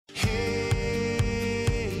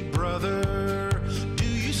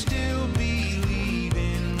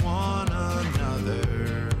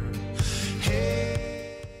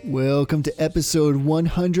Welcome to episode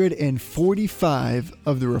 145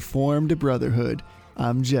 of the Reformed Brotherhood.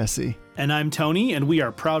 I'm Jesse. And I'm Tony, and we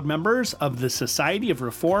are proud members of the Society of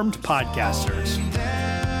Reformed Podcasters.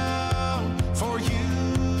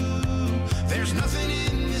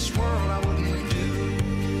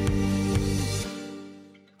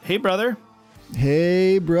 Hey, brother.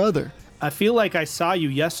 Hey, brother. I feel like I saw you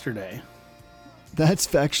yesterday. That's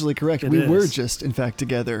factually correct. We were just, in fact,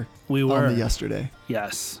 together on the yesterday.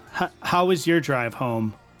 Yes. How was your drive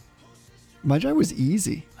home? My drive was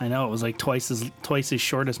easy. I know. It was like twice as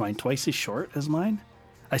short as mine. Twice as short as mine?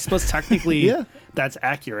 I suppose technically yeah. That's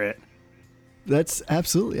accurate. That's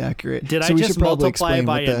absolutely accurate. Did so I we just should probably multiply explain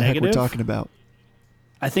by what the a heck negative? we're talking about.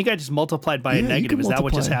 I think I just multiplied by a negative. Is that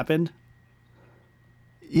what just happened?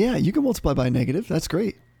 Yeah, you can multiply by a negative. That's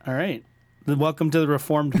great. All right. Then welcome to the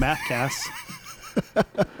Reformed Mathcast.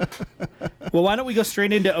 Well, why don't we go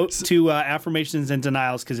straight into affirmations and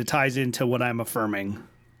denials, because it ties into what I'm affirming.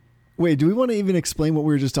 Wait, do we want to even explain what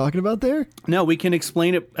we were just talking about there? No, we can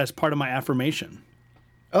explain it as part of my affirmation.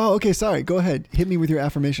 Oh, okay. Sorry. Go ahead. Hit me with your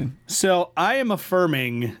affirmation. So I am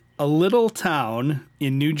affirming a little town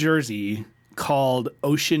in New Jersey called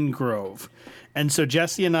Ocean Grove. And so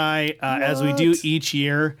Jesse and I, as we do each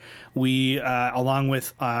year, we, along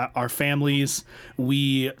with our families,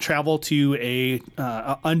 we travel to a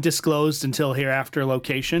undisclosed until hereafter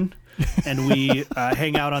location, and we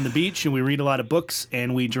hang out on the beach, and we read a lot of books,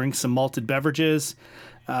 and we drink some malted beverages,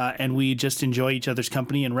 and we just enjoy each other's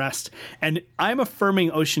company and rest. And I'm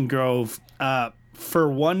affirming Ocean Grove for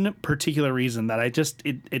one particular reason that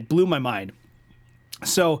it blew my mind.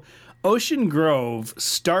 So Ocean Grove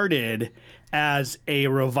started as a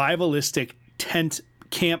revivalistic tent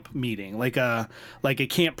camp meeting, like a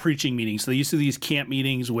camp preaching meeting. So they used to do these camp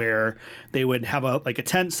meetings where they would have a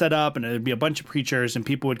tent set up, and it would be a bunch of preachers, and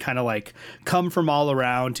people would kind of like come from all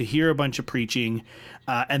around to hear a bunch of preaching,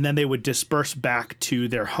 and then they would disperse back to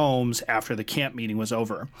their homes after the camp meeting was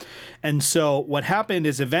over. And so what happened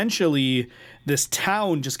is eventually this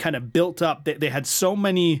town just kind of built up. They had so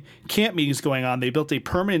many camp meetings going on, they built a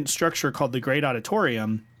permanent structure called the Great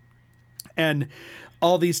Auditorium. And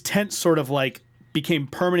all these tents sort of like became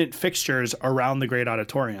permanent fixtures around the Great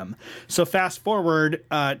Auditorium. So fast forward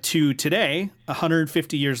to today,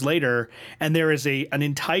 150 years later, and there is an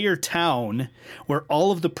entire town where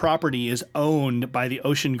all of the property is owned by the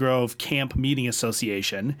Ocean Grove Camp Meeting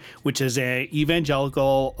Association, which is a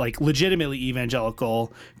evangelical, like legitimately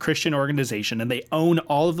evangelical Christian organization, and they own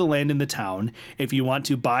all of the land in the town. If you want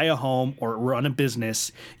to buy a home or run a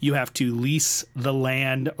business, you have to lease the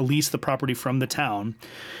land, lease the property from the town.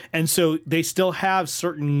 And so they still have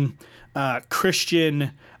certain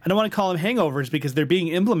Christian, I don't want to call them hangovers because they're being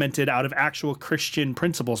implemented out of actual Christian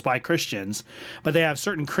principles by Christians, but they have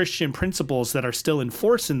certain Christian principles that are still in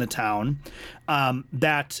force in the town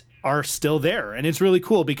that are still there. And it's really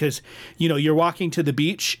cool because, you know, you're walking to the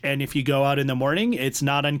beach, and if you go out in the morning, it's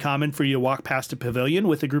not uncommon for you to walk past a pavilion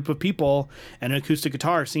with a group of people and an acoustic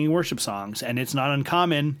guitar singing worship songs. And it's not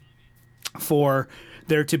uncommon for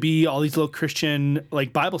there to be all these little Christian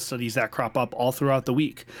like Bible studies that crop up all throughout the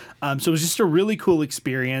week. So it was just a really cool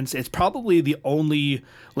experience. It's probably the only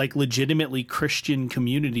like legitimately Christian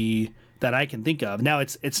community that I can think of. Now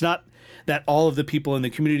it's not that all of the people in the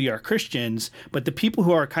community are Christians, but the people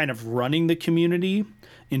who are kind of running the community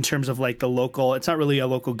in terms of like the local, it's not really a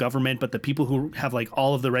local government, but the people who have like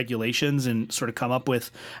all of the regulations and sort of come up with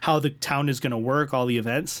how the town is going to work, all the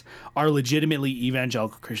events, are legitimately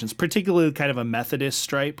evangelical Christians, particularly kind of a Methodist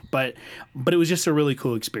stripe, but it was just a really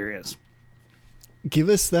cool experience. Give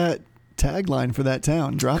us that tagline for that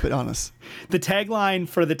town. Drop it on us. The tagline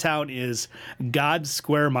for the town is God's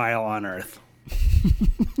square mile on earth.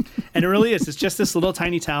 And it really is. It's just this little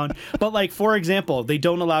tiny town. But like, for example, they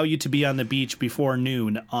don't allow you to be on the beach before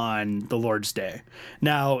noon on the Lord's Day.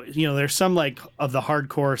 Now, you know, there's some like of the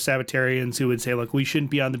hardcore Sabbatarians who would say, look, we shouldn't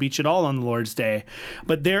be on the beach at all on the Lord's Day.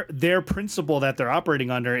 But their principle that they're operating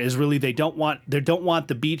under is really they don't want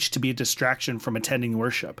the beach to be a distraction from attending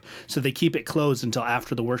worship. So they keep it closed until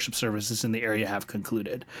after the worship services in the area have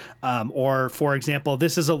concluded. Or for example,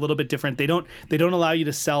 this is a little bit different. They don't allow you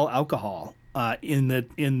to sell alcohol in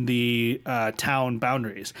the town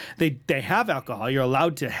boundaries. They have alcohol. You're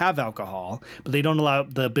allowed to have alcohol, but they don't allow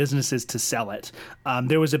the businesses to sell it.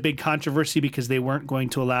 There was a big controversy because they weren't going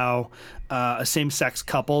to allow a same-sex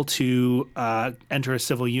couple to enter a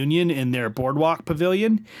civil union in their boardwalk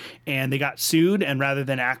pavilion, and they got sued. And rather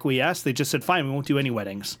than acquiesce, they just said, "Fine, we won't do any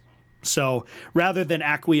weddings." So rather than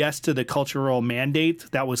acquiesce to the cultural mandate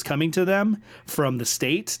that was coming to them from the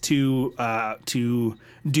state to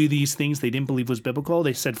do these things they didn't believe was biblical,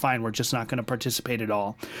 they said, fine, we're just not going to participate at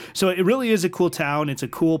all. So it really is a cool town. It's a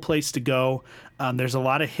cool place to go. There's a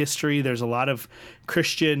lot of history. There's a lot of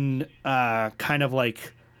Christian kind of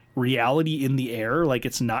like reality in the air. Like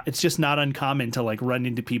it's just not uncommon to like run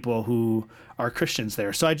into people who are Christians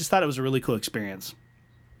there. So I just thought it was a really cool experience.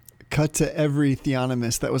 Cut to every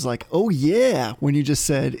theonomist that was like, oh yeah, when you just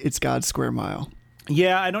said it's God's square mile.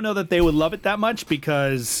 Yeah, I don't know that they would love it that much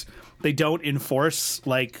because they don't enforce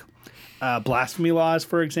like blasphemy laws,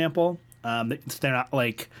 for example. They're not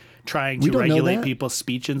like trying to regulate people's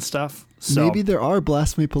speech and stuff. So maybe there are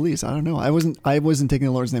blasphemy police. I don't know. I wasn't taking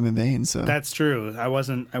the Lord's name in vain. So that's true. I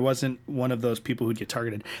wasn't one of those people who'd get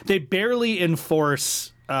targeted. They barely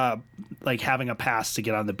enforce like having a pass to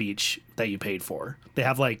get on the beach that you paid for. They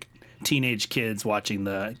have like teenage kids watching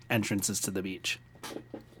the entrances to the beach.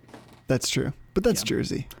 That's true. But that's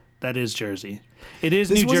Jersey. That is Jersey. It is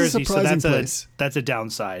New Jersey, so that's a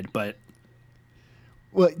downside, but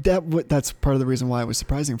well, that's part of the reason why it was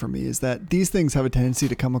surprising for me is that these things have a tendency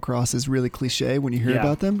to come across as really cliche when you hear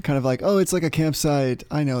about them, kind of like, oh, it's like a campsite,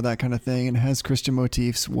 I know, that kind of thing, and it has Christian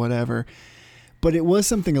motifs, whatever. But it was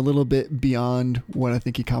something a little bit beyond what I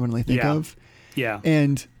think you commonly think of. Yeah.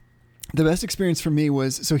 And the best experience for me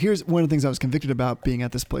was, so here's one of the things I was convicted about being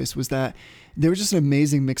at this place was that there was just an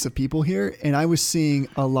amazing mix of people here. And I was seeing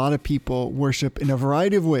a lot of people worship in a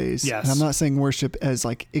variety of ways. Yes. And I'm not saying worship as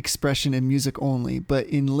like expression and music only, but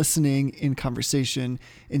in listening, in conversation,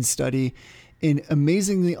 in study, in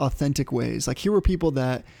amazingly authentic ways. Like here were people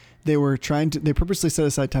that they purposely set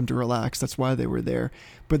aside time to relax. That's why they were there.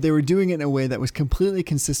 But they were doing it in a way that was completely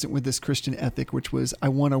consistent with this Christian ethic, which was, I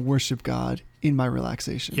want to worship God in my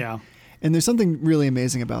relaxation. Yeah. And there's something really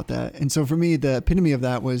amazing about that. And so for me, the epitome of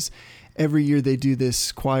that was every year they do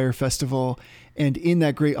this choir festival. And in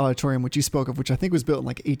that great auditorium, which you spoke of, which I think was built in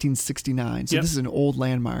like 1869. So this is an old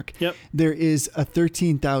landmark. Yep. There is a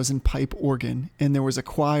 13,000 pipe organ. And there was a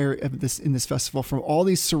choir in this festival from all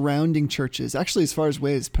these surrounding churches, actually as far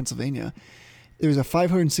away as Pennsylvania. There was a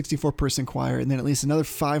 564 person choir and then at least another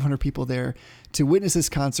 500 people there to witness this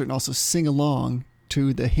concert and also sing along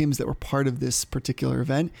to the hymns that were part of this particular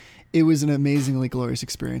event. It was an amazingly glorious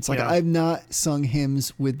experience. Like I've not sung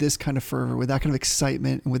hymns with this kind of fervor, with that kind of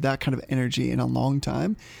excitement, and with that kind of energy in a long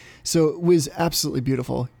time. So it was absolutely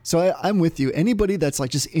beautiful. So I'm with you. Anybody that's like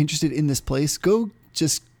just interested in this place, go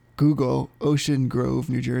just Google Ocean Grove,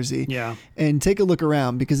 New Jersey, and take a look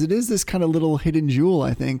around because it is this kind of little hidden jewel,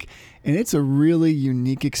 I think, and it's a really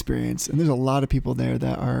unique experience. And there's a lot of people there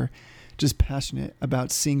that are just passionate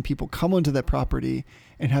about seeing people come onto that property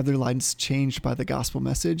and have their lives changed by the gospel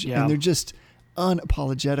message. Yeah. And they're just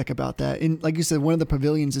unapologetic about that. And like you said, one of the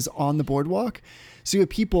pavilions is on the boardwalk. So you have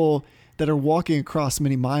people that are walking across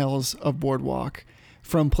many miles of boardwalk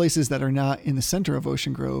from places that are not in the center of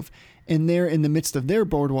Ocean Grove. And there in the midst of their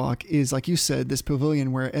boardwalk is, like you said, this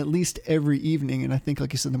pavilion where at least every evening, and I think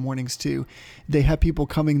like you said, in the mornings too, they have people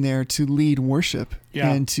coming there to lead worship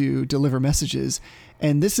and to deliver messages.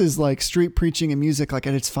 And this is like street preaching and music like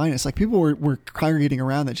at its finest. Like people were congregating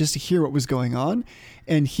around that just to hear what was going on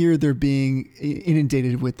and hear they're being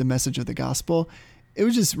inundated with the message of the gospel. It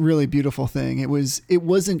was just really beautiful thing. It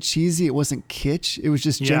wasn't cheesy. It wasn't kitsch. It was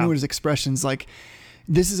just genuine expressions like,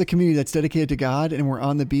 this is a community that's dedicated to God and we're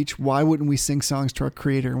on the beach. Why wouldn't we sing songs to our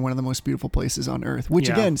creator in one of the most beautiful places on earth, which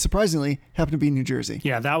again, surprisingly happened to be New Jersey.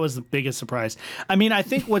 Yeah, that was the biggest surprise. I mean, I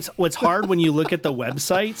think what's hard when you look at the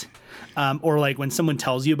website or like when someone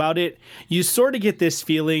tells you about it, you sort of get this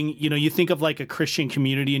feeling, you think of like a Christian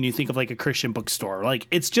community and you think of like a Christian bookstore. Like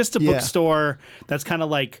it's just a bookstore that's kind of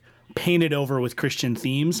like painted over with Christian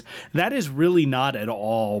themes. That is really not at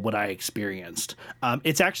all what I experienced.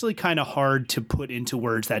 It's actually kind of hard to put into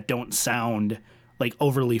words that don't sound like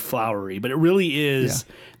overly flowery, but it really is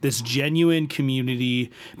this genuine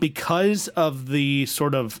community because of the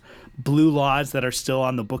sort of blue laws that are still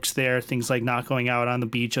on the books there, things like not going out on the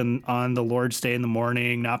beach on the Lord's Day in the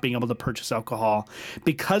morning, not being able to purchase alcohol.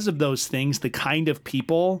 Because of those things, the kind of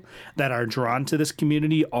people that are drawn to this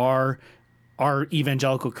community are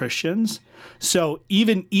evangelical Christians. So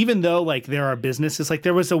even though like there are businesses, like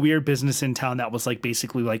there was a weird business in town that was like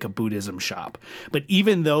basically like a Buddhism shop. But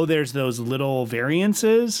even though there's those little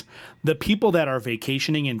variances, the people that are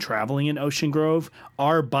vacationing and traveling in Ocean Grove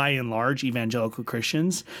are by and large evangelical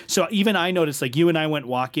Christians. So even I noticed, like you and I went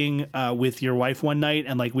walking with your wife one night,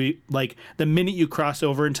 and like the minute you cross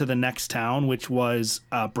over into the next town, which was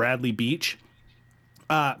Bradley Beach,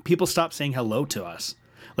 people stopped saying hello to us.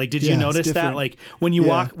 Like, did you notice that? Like when you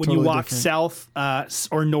walk different. South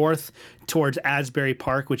or north towards Asbury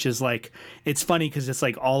Park, which is like, it's funny because it's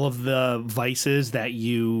like all of the vices that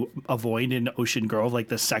you avoid in Ocean Grove. Like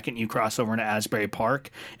the second you cross over into Asbury Park,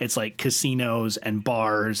 it's like casinos and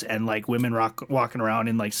bars and like women walking around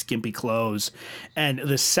in like skimpy clothes. And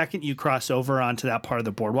the second you cross over onto that part of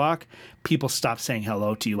the boardwalk, people stop saying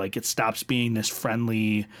hello to you. Like it stops being this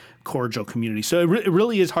friendly, cordial community. So it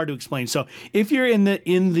really is hard to explain. So if you're in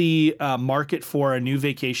the market for a new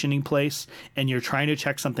vacationing place and you're trying to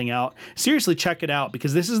check something out, seriously check it out,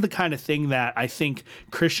 because this is the kind of thing that I think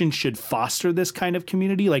Christians should foster, this kind of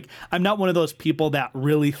community. Like I'm not one of those people that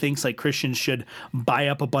really thinks like Christians should buy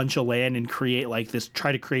up a bunch of land and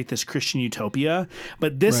try to create this Christian utopia.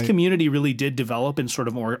 But this community really did develop in sort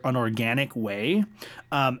of an organic way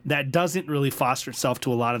that doesn't really foster itself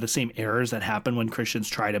to a lot of the same errors that happen when Christians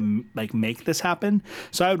try to like make this happen.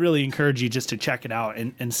 So I would really encourage you just to check it out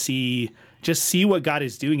and see what God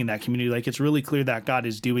is doing in that community. Like it's really clear that God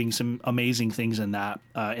is doing some amazing things in that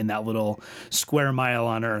little square mile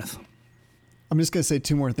on earth. I'm just going to say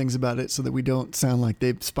two more things about it so that we don't sound like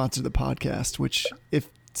they've sponsored the podcast, which if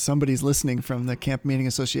somebody's listening from the Camp Meeting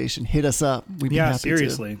Association, hit us up. We'd be happy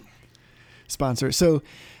to sponsor. So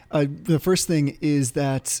the first thing is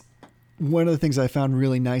that one of the things I found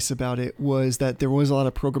really nice about it was that there was a lot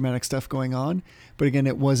of programmatic stuff going on, but again,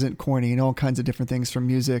 it wasn't corny, and all kinds of different things from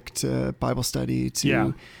music to Bible study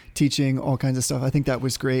to teaching, all kinds of stuff. I think that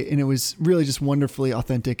was great. And it was really just wonderfully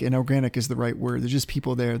authentic, and organic is the right word. There's just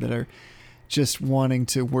people there that are just wanting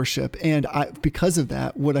to worship. And because of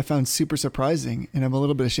that, what I found super surprising, and I'm a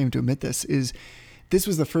little bit ashamed to admit this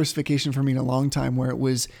was the first vacation for me in a long time where it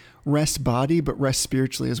was rest body, but rest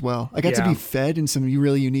spiritually as well. I got to be fed in some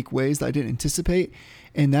really unique ways that I didn't anticipate.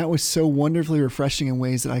 And that was so wonderfully refreshing in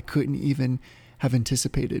ways that I couldn't even have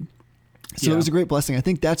anticipated. So it was a great blessing. I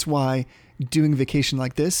think that's why doing a vacation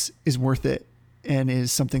like this is worth it and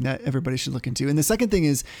is something that everybody should look into. And the second thing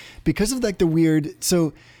is because of like the weird,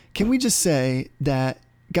 so can we just say that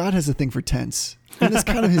God has a thing for tents, and it's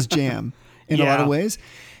kind of his jam in a lot of ways.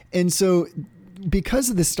 And so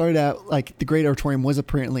because this started out like the Great Auditorium was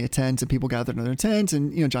apparently a tent and people gathered in their tent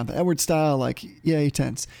and, Jonathan Edwards style, like, yay,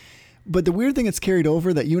 tents. But the weird thing that's carried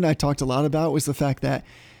over that you and I talked a lot about was the fact that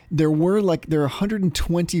there are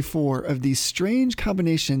 124 of these strange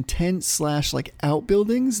combination tent / like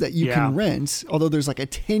outbuildings that you can rent, although there's like a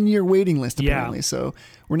 10-year waiting list apparently. So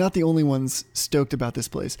we're not the only ones stoked about this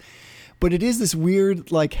place. But it is this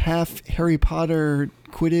weird, like half Harry Potter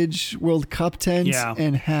Quidditch World Cup tent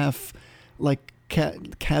and half like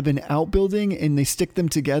cabin outbuilding, and they stick them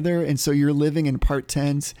together. And so you're living in part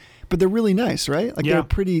tents, but they're really nice, right? Like they're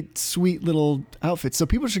pretty sweet little outfits. So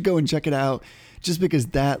people should go and check it out just because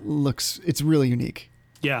it's really unique.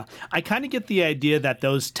 Yeah. I kind of get the idea that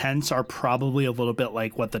those tents are probably a little bit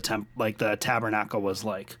like what the tabernacle was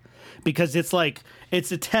like, because it's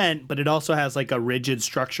a tent, but it also has like a rigid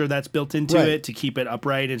structure that's built into it to keep it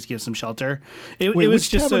upright and to give some shelter. It was which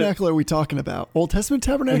just tabernacle are we talking about? Old Testament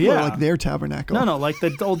tabernacle or like their tabernacle? No, like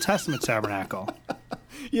the Old Testament tabernacle.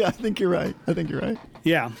 Yeah, I think you're right.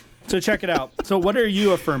 Yeah. So check it out. So what are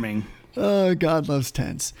you affirming? God loves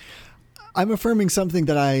tents. I'm affirming something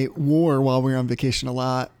that I wore while we were on vacation a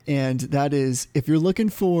lot, and that is if you're looking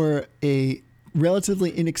for a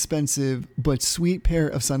relatively inexpensive but sweet pair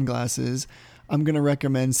of sunglasses, I'm going to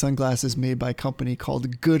recommend sunglasses made by a company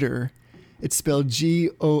called Goodr. It's spelled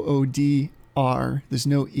Goodr. There's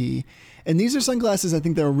no E. And these are sunglasses I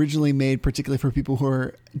think that were originally made particularly for people who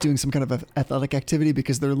are doing some kind of athletic activity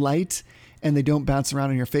because they're light and they don't bounce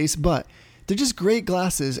around in your face, but they're just great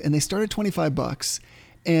glasses, and they start at $25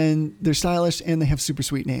 and they're stylish and they have super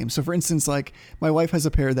sweet names. So for instance, like my wife has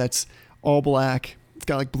a pair that's all black. It's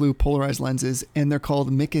got like blue polarized lenses, and they're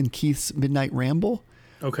called Mick and Keith's Midnight Ramble.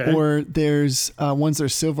 Okay. Or there's ones that are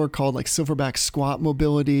silver called like Silverback Squat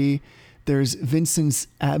Mobility. There's Vincent's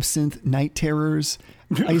Absinthe Night Terrors.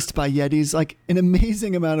 I used to buy Yetis, like an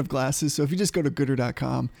amazing amount of glasses. So if you just go to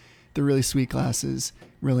goodr.com, they're really sweet glasses,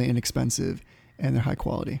 really inexpensive, and they're high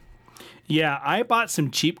quality. Yeah, I bought some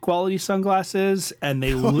cheap quality sunglasses, and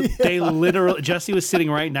they literally, Jesse was sitting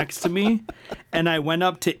right next to me, and I went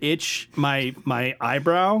up to itch my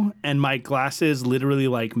eyebrow, and my glasses literally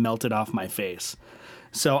like melted off my face.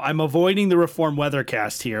 So I'm avoiding the Reformed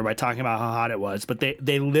Weathercast here by talking about how hot it was, but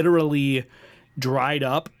they literally dried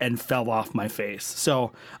up and fell off my face.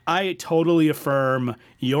 So I totally affirm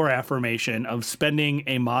your affirmation of spending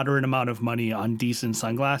a moderate amount of money on decent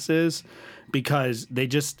sunglasses, because they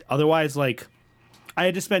just otherwise, like, I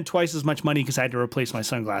had to spend twice as much money because I had to replace my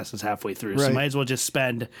sunglasses halfway through. So Right. might as well just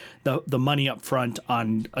spend the money up front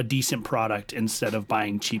on a decent product instead of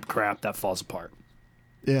buying cheap crap that falls apart.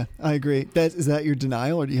 Yeah, I agree. Is that your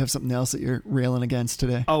denial, or do you have something else that you're railing against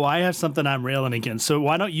today? Oh, I have something I'm railing against. So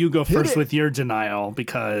why don't you go first with your denial?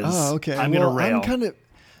 Because I'm going to rail.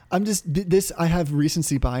 I have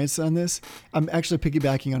recency bias on this. I'm actually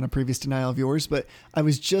piggybacking on a previous denial of yours, but I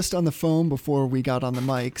was just on the phone before we got on the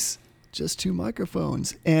mics, just 2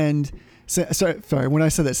 microphones. And sorry, when I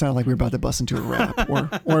said that, it sounded like we were about to bust into a rap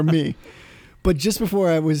or me. But just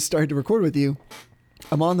before I was starting to record with you,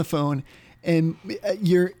 I'm on the phone, and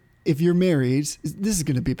if you're married, this is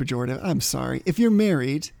going to be pejorative. I'm sorry. If you're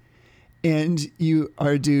married and you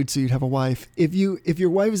are a dude, so you'd have a wife. If your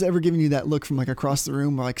wife has ever given you that look from like across the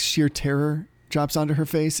room, like sheer terror drops onto her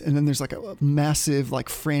face, and then there's like a massive, like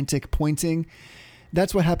frantic pointing.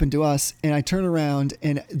 That's what happened to us. And I turn around,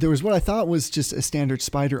 and there was what I thought was just a standard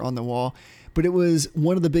spider on the wall, but it was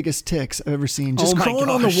one of the biggest ticks I've ever seen, just crawling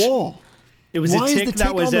on the wall. It was a tick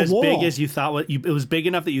that was as big as you thought. It was big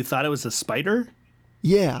enough that you thought it was a spider?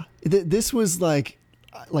 Yeah. This was like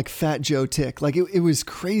Fat Joe tick. Like it was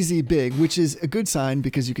crazy big, which is a good sign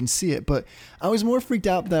because you can see it. But I was more freaked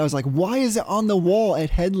out that I was like, why is it on the wall at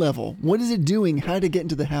head level? What is it doing? How did it get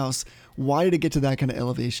into the house? Why did it get to that kind of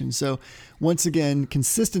elevation? So once again,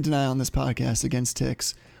 consistent denial on this podcast against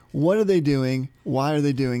ticks. What are they doing? Why are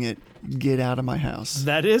they doing it? Get out of my house.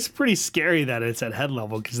 That is pretty scary that it's at head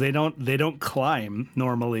level because they don't climb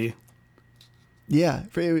normally. Yeah,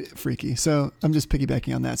 freaky. So I'm just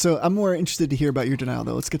piggybacking on that. So I'm more interested to hear about your denial,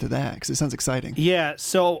 though. Let's get to that because it sounds exciting. Yeah.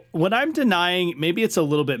 So what I'm denying, maybe it's a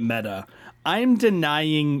little bit meta. I'm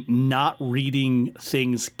denying not reading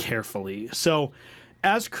things carefully. So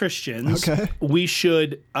as Christians, we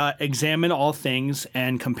should examine all things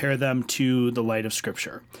and compare them to the light of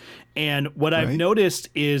Scripture. And what I've noticed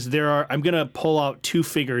is I'm going to pull out 2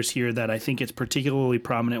 figures here that I think it's particularly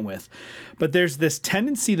prominent with. But there's this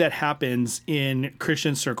tendency that happens in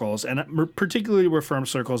Christian circles, and particularly Reformed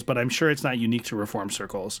circles, but I'm sure it's not unique to Reformed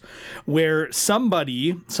circles, where some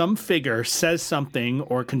figure says something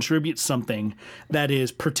or contributes something that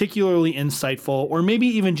is particularly insightful, or maybe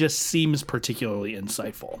even just seems particularly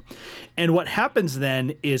insightful. And what happens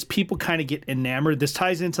then is people kind of get enamored. This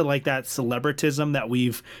ties into like that celebritism that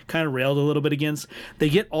we've kind of railed a little bit against. They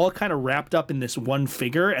get all kind of wrapped up in this one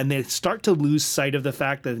figure, and they start to lose sight of the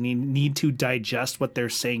fact that they need to digest what they're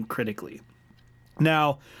saying critically.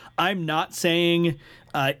 Now, I'm not saying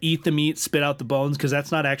eat the meat, spit out the bones, because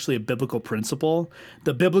that's not actually a biblical principle.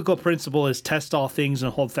 The biblical principle is test all things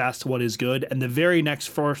and hold fast to what is good. And the very next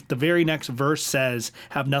verse says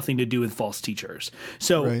have nothing to do with false teachers.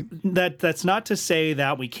 So that's not to say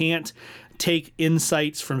that we can't take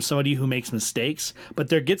insights from somebody who makes mistakes, but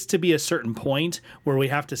there gets to be a certain point where we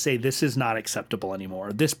have to say this is not acceptable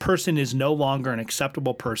anymore. This person is no longer an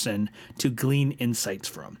acceptable person to glean insights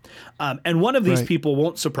from. And one of these people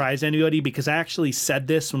won't surprise anybody because I actually said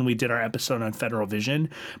this when we did our episode on Federal Vision,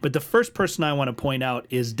 but the first person I want to point out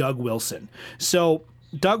is Doug Wilson. So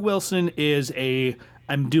Doug Wilson is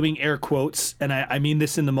I'm doing air quotes, and I mean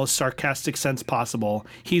this in the most sarcastic sense possible.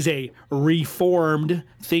 He's a reformed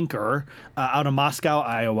thinker out of Moscow,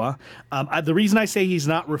 Iowa. The reason I say he's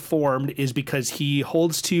not reformed is because he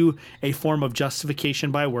holds to a form of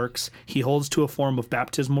justification by works. He holds to a form of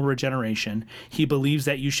baptismal regeneration. He believes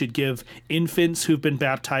that you should give infants who've been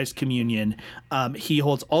baptized communion. He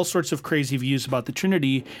holds all sorts of crazy views about the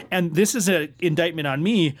Trinity. And this is an indictment on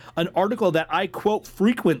me. An article that I quote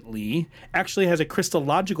frequently actually has a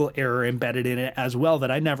Christological error embedded in it as well that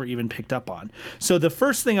I never even picked up on. So the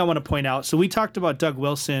first thing I want to point out, so we talked about Doug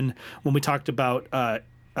Wilson when we talked about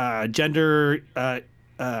gender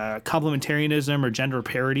complementarianism or gender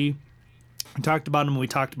parity. We talked about him when we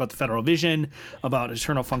talked about the Federal Vision, about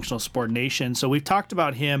eternal functional subordination. So we've talked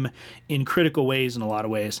about him in critical ways in a lot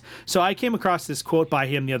of ways. So I came across this quote by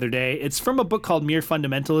him the other day. It's from a book called Mere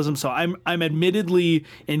Fundamentalism. So I'm admittedly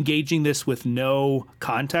engaging this with no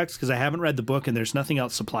context because I haven't read the book and there's nothing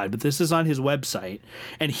else supplied. But this is on his website,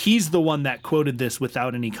 and he's the one that quoted this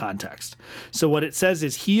without any context. So what it says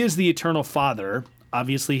is, he is the eternal Father.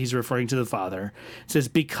 Obviously, he's referring to the Father. It says,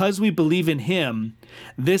 because we believe in him,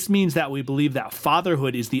 this means that we believe that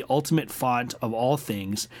fatherhood is the ultimate font of all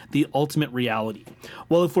things, the ultimate reality.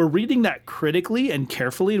 Well, if we're reading that critically and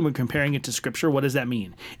carefully and we're comparing it to Scripture, what does that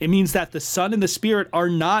mean? It means that the Son and the Spirit are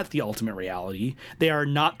not the ultimate reality. They are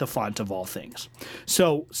not the font of all things.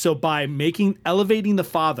 So by elevating the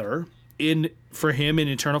Father in for him in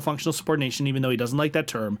eternal functional subordination, even though he doesn't like that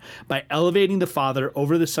term. By elevating the Father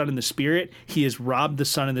over the Son and the Spirit, he has robbed the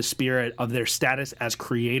Son and the Spirit of their status as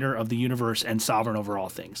creator of the universe and sovereign over all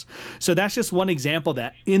things. So that's just one example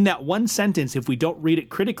that in that one sentence, if we don't read it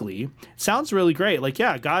critically, it sounds really great. Like,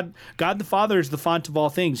 yeah, God the Father is the font of all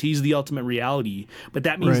things. He's the ultimate reality, but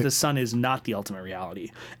that means the Son is not the ultimate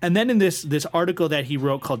reality. And then in this article that he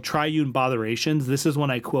wrote called Triune Botherations, this is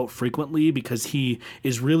one I quote frequently because he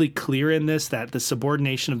is really clear in this that the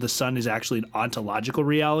subordination of the Son is actually an ontological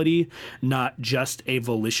reality, not just a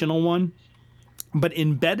volitional one. But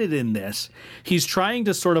embedded in this, he's trying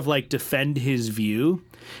to sort of like defend his view.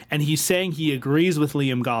 And he's saying he agrees with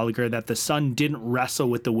Liam Gallagher that the Son didn't wrestle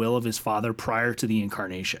with the will of his Father prior to the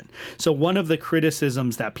incarnation. So one of the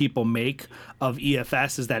criticisms that people make of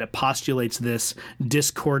EFS is that it postulates this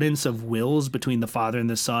discordance of wills between the Father and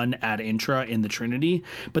the Son ad intra in the Trinity.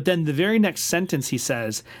 But then the very next sentence he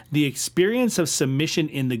says, the experience of submission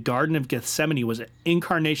in the Garden of Gethsemane was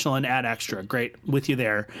incarnational and ad extra. Great, with you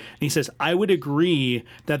there. And he says, I would agree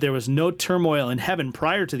that there was no turmoil in heaven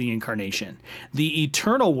prior to the incarnation. The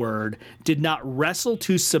eternal Word did not wrestle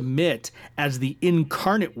to submit as the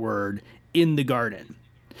incarnate Word in the garden.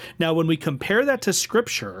 Now, when we compare that to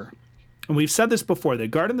Scripture, and we've said this before, the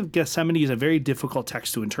Garden of Gethsemane is a very difficult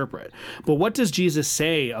text to interpret. But what does Jesus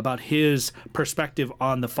say about his perspective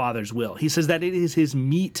on the Father's will? He says that it is his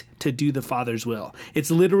meat to do the Father's will.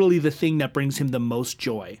 It's literally the thing that brings him the most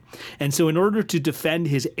joy. And so in order to defend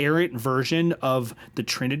his errant version of the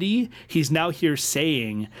Trinity, he's now here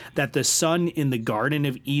saying that the Son in the Garden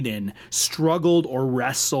of Eden struggled or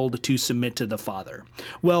wrestled to submit to the Father.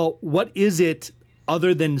 Well, what is it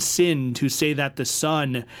other than sin to say that the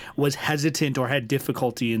Son was hesitant or had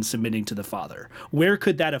difficulty in submitting to the Father? Where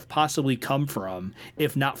could that have possibly come from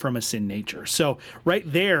if not from a sin nature? So right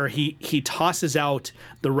there, he tosses out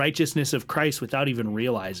the righteousness of Christ without even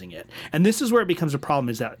realizing it. And this is where it becomes a problem,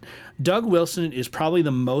 is that Doug Wilson is probably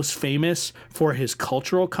the most famous for his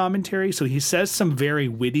cultural commentary. So he says some very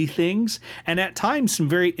witty things and at times some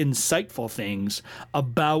very insightful things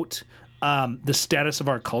about the status of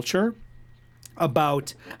our culture,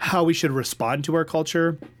 about how we should respond to our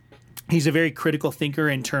culture. He's a very critical thinker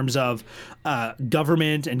in terms of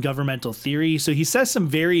government and governmental theory. So he says some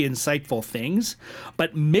very insightful things,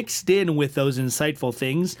 but mixed in with those insightful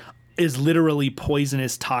things is literally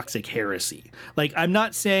poisonous, toxic heresy. Like, I'm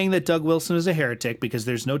not saying that Doug Wilson is a heretic because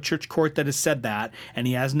there's no church court that has said that, and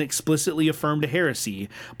he hasn't explicitly affirmed a heresy.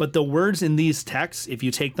 But the words in these texts, if you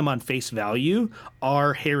take them on face value,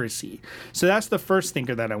 are heresy. So that's the first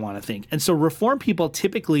thinker that I want to think. And so Reformed people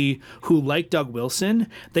typically who like Doug Wilson,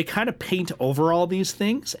 they kind of paint over all these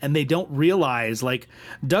things, and they don't realize, like,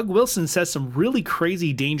 Doug Wilson says some really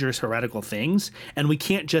crazy, dangerous, heretical things, and we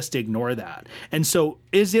can't just ignore that. And so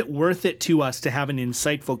is it worth it to us to have an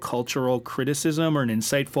insightful cultural criticism or an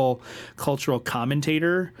insightful cultural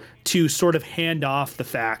commentator to sort of hand off the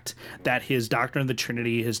fact that his doctrine of the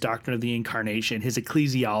Trinity, his doctrine of the Incarnation, his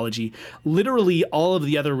ecclesiology, literally all of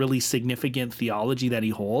the other really significant theology that he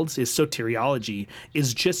holds, his soteriology,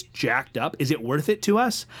 is just jacked up? Is it worth it to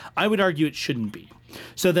us? I would argue it shouldn't be.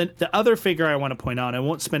 So then the other figure I want to point out, I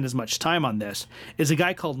won't spend as much time on this, is a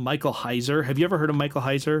guy called Michael Heiser. Have you ever heard of Michael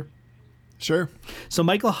Heiser? Sure. So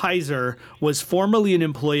Michael Heiser was formerly an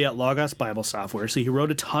employee at Logos Bible Software. So he wrote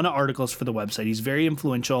a ton of articles for the website. He's very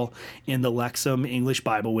influential in the Lexham English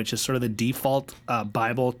Bible, which is sort of the default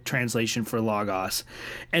Bible translation for Logos.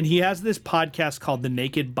 And he has this podcast called the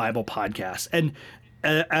Naked Bible Podcast. And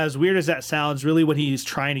as weird as that sounds, really what he's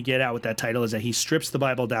trying to get at with that title is that he strips the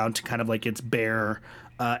Bible down to kind of like its bare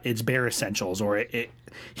essentials, or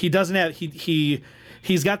he doesn't have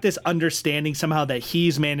he's got this understanding somehow that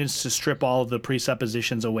he's managed to strip all of the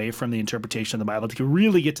presuppositions away from the interpretation of the Bible to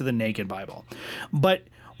really get to the naked Bible. But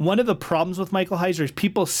one of the problems with Michael Heiser is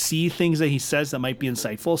people see things that he says that might be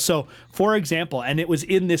insightful. So, for example, and it was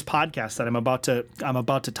in this podcast that I'm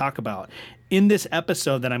about to talk about, in this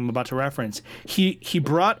episode that I'm about to reference, he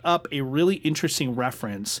brought up a really interesting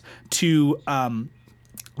reference to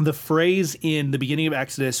the phrase in the beginning of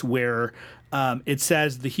Exodus where it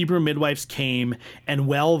says the Hebrew midwives came, and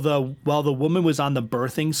while the woman was on the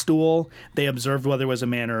birthing stool, they observed whether it was a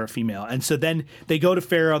man or a female. And so then they go to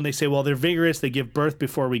Pharaoh and they say, well, they're vigorous, they give birth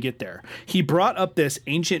before we get there. He brought up this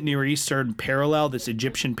ancient Near Eastern parallel, this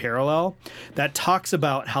Egyptian parallel, that talks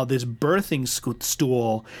about how this birthing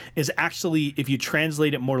stool is actually, if you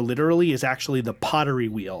translate it more literally, is actually the pottery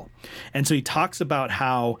wheel. And so he talks about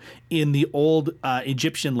how in the old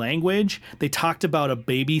Egyptian language, they talked about a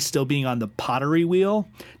baby still being on the pottery wheel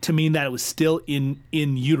to mean that it was still in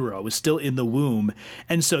utero, it was still in the womb.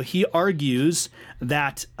 And so he argues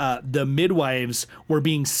that the midwives were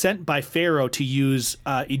being sent by Pharaoh to use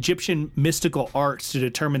Egyptian mystical arts to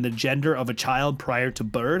determine the gender of a child prior to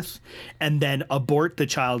birth, and then abort the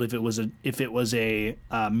child if it was a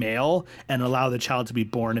male, and allow the child to be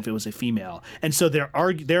born if it was a female. And so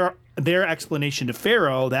their explanation to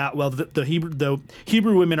Pharaoh that, well, the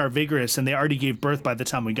Hebrew women are vigorous and they already gave birth by the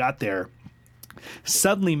time we got there,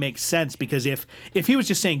 suddenly makes sense, because if he was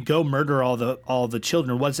just saying go murder all the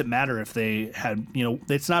children, what does it matter if they had,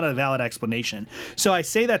 it's not a valid explanation. So I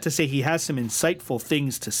say that to say he has some insightful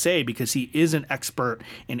things to say, because he is an expert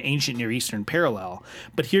in ancient Near Eastern parallel.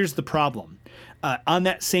 But here's the problem. On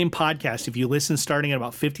that same podcast, if you listen starting at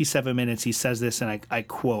about 57 minutes, he says this, and I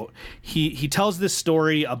quote, he tells this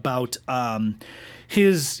story about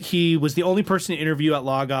he was the only person to interview at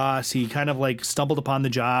Logos. He kind of like stumbled upon the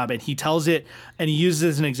job, and he tells it, and he uses it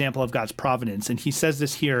as an example of God's providence. And he says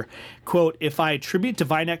this here, quote, "If I attribute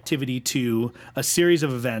divine activity to a series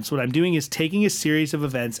of events, what I'm doing is taking a series of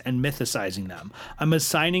events and mythicizing them. I'm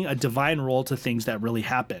assigning a divine role to things that really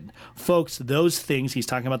happened. Folks, those things," he's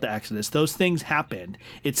talking about the Exodus, "those things happened.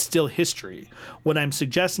 It's still history. What I'm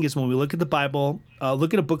suggesting is when we look at the Bible,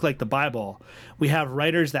 look at a book like the Bible, we have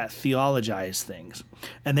writers that theologize things."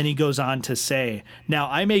 And then he goes on to say, "Now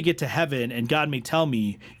I may get to heaven and God may tell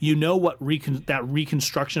me, you know what that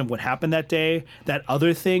reconstruction of what happened that day, that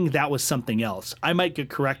other thing, that was something else. I might get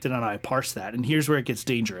corrected on how I parse that. And here's where it gets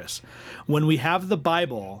dangerous. When we have the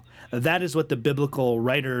Bible, that is what the biblical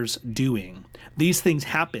writers doing. These things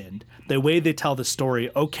happened. The way they tell the story,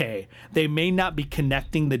 okay, they may not be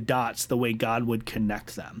connecting the dots the way God would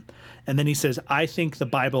connect them." And then he says, "I think the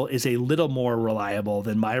Bible is a little more reliable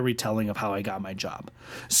than my retelling of how I got my job."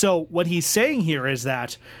 So what he's saying here is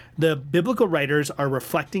that the biblical writers are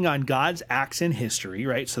reflecting on God's acts in history,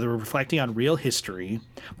 right? So they're reflecting on real history,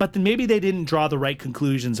 but then maybe they didn't draw the right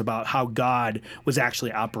conclusions about how God was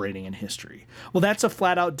actually operating in history. Well, that's a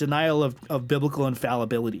flat out denial of biblical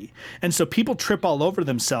infallibility. And so people trip all over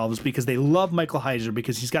themselves because they love Michael Heiser,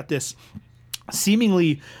 because he's got this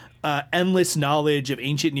seemingly endless knowledge of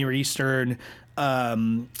ancient Near Eastern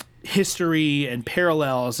history and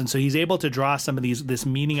parallels, and so he's able to draw some of this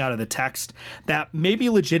meaning out of the text that maybe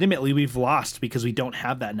legitimately we've lost because we don't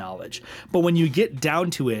have that knowledge. But when you get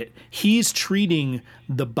down to it, he's treating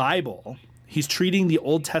the Bible, he's treating the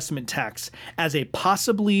Old Testament text as a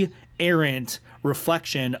possibly errant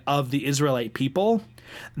reflection of the Israelite people.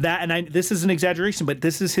 That, and this is an exaggeration, but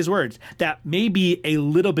this is his words, that may be a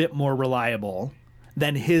little bit more reliable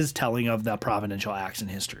than his telling of the providential acts in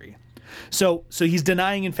history. So he's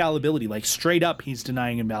denying infallibility, like straight up he's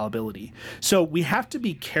denying infallibility. So we have to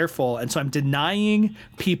be careful, and so I'm denying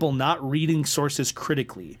people not reading sources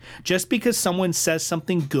critically. Just because someone says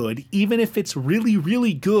something good, even if it's really,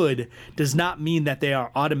 really good, does not mean that they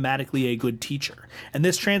are automatically a good teacher. And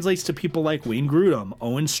this translates to people like Wayne Grudem,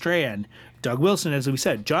 Owen Strachan, Doug Wilson, as we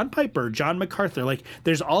said, John Piper, John MacArthur. Like,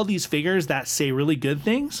 there's all these figures that say really good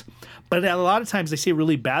things, but a lot of times they say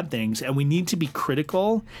really bad things, and we need to be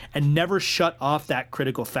critical and never shut off that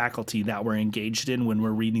critical faculty that we're engaged in when we're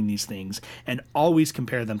reading these things, and always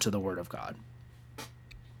compare them to the Word of God.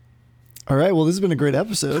 All right. Well, this has been a great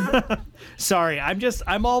episode. Sorry,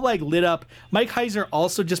 I'm all like lit up. Mike Heiser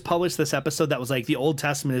also just published this episode that was like, the Old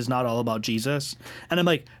Testament is not all about Jesus. And I'm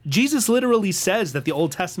like, Jesus literally says that the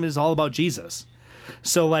Old Testament is all about Jesus.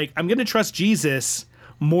 So like, I'm going to trust Jesus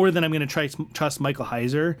more than I'm going to trust Michael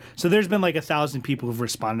Heiser. So there's been like 1,000 people who've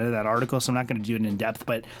responded to that article, so I'm not going to do it in depth,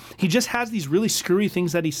 but he just has these really screwy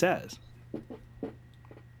things that he says.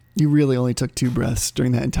 You really only took 2 breaths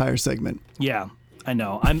during that entire segment. Yeah. I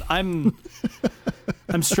know. I'm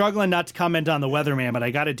struggling not to comment on the weather, man, but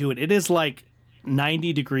I got to do it. It is like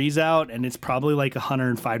 90 degrees out, and it's probably like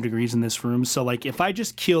 105 degrees in this room. So like, if I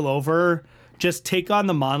just keel over, just take on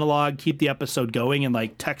the monologue, keep the episode going, and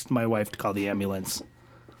like text my wife to call the ambulance.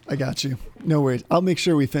 I got you. No worries. I'll make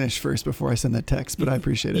sure we finish first before I send that text, but I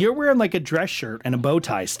appreciate it. You're wearing like a dress shirt and a bow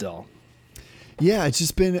tie still. Yeah, it's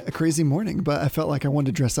just been a crazy morning, but I felt like I wanted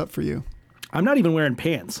to dress up for you. I'm not even wearing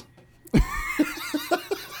pants.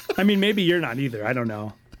 I mean, maybe you're not either. I don't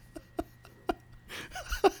know.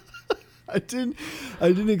 I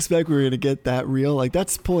didn't expect we were going to get that real. Like,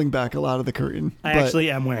 that's pulling back a lot of the curtain. I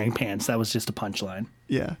actually am wearing pants. That was just a punchline.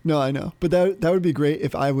 Yeah. No, I know. But that would be great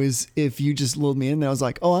if you just lulled me in and I was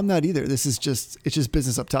like, oh, I'm not either. It's just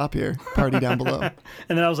business up top here. Party down below.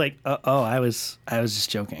 And then I was like, I was just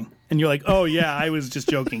joking. And you're like, oh yeah, I was just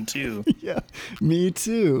joking too. Yeah, me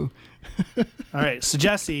too. All right. So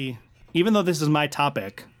Jesse, even though this is my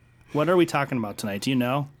topic, what are we talking about tonight? Do you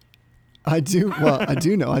know? I do. Well, I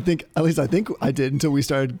do know. I think I did until we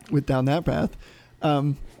started down that path.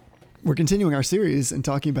 We're continuing our series and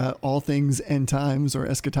talking about all things end times or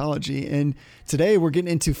eschatology. And today we're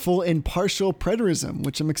getting into full and partial preterism,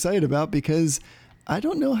 which I'm excited about because I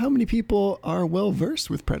don't know how many people are well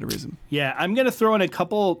versed with preterism. Yeah, I'm going to throw in a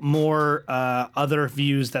couple more other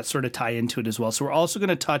views that sort of tie into it as well. So we're also going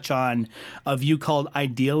to touch on a view called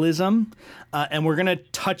idealism. And we're going to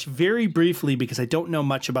touch very briefly, because I don't know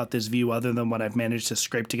much about this view other than what I've managed to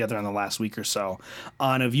scrape together in the last week or so,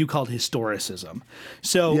 on a view called historicism.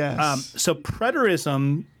 So, yes. So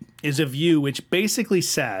preterism is a view which basically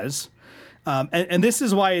says, and this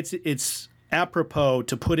is why it's apropos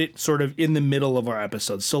to put it sort of in the middle of our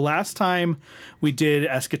episodes. So last time we did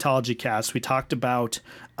Eschatology Cast, we talked about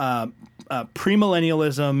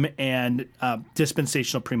premillennialism and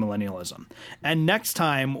dispensational premillennialism. And next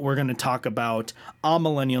time we're going to talk about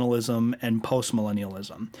amillennialism and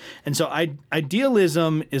postmillennialism. And so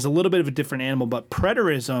idealism is a little bit of a different animal, but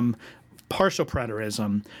preterism, partial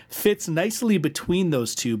preterism, fits nicely between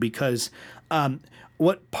those two because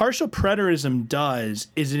what partial preterism does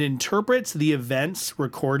is it interprets the events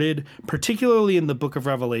recorded, particularly in the book of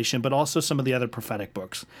Revelation, but also some of the other prophetic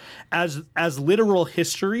books, as literal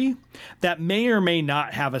history that may or may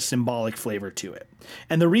not have a symbolic flavor to it.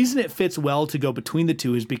 And the reason it fits well to go between the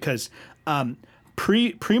two is because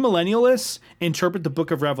premillennialists interpret the book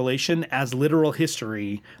of Revelation as literal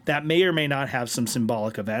history that may or may not have some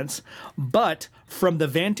symbolic events, but from the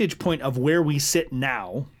vantage point of where we sit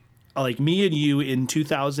now, like me and you in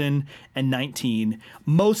 2019,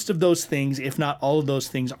 most of those things, if not all of those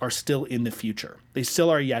things, are still in the future. They still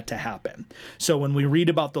are yet to happen. So when we read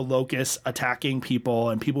about the locusts attacking people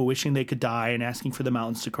and people wishing they could die and asking for the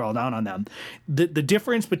mountains to crawl down on them, the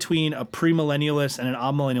difference between a premillennialist and an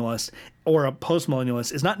amillennialist or a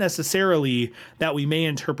postmillennialist is not necessarily that we may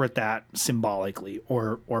interpret that symbolically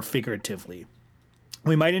or figuratively.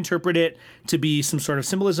 We might interpret it to be some sort of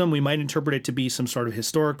symbolism. We might interpret it to be some sort of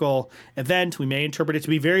historical event. We may interpret it to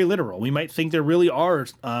be very literal. We might think there really are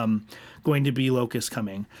going to be locusts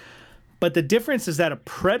coming. But the difference is that a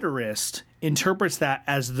preterist interprets that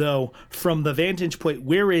as though from the vantage point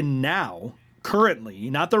we're in now, currently,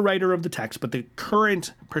 not the writer of the text, but the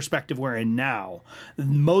current perspective we're in now,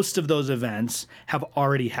 most of those events have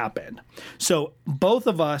already happened. So both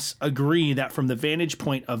of us agree that from the vantage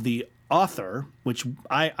point of the author, which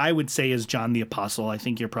I would say is John the Apostle, I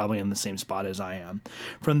think you're probably in the same spot as I am.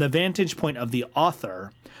 From the vantage point of the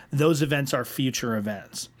author, those events are future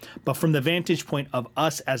events. But from the vantage point of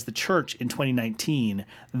us as the church in 2019,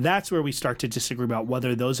 that's where we start to disagree about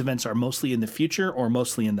whether those events are mostly in the future or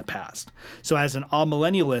mostly in the past. So as an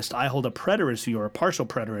amillennialist, I hold a preterist view or a partial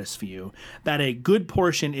preterist view that a good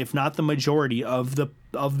portion, if not the majority of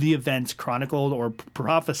the events chronicled or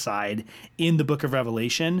prophesied in the book of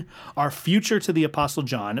Revelation are future to the Apostle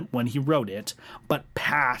John when he wrote it, but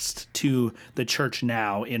past to the church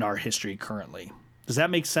now in our history currently. Does that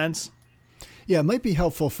make sense? Yeah, it might be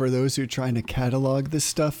helpful for those who are trying to catalog this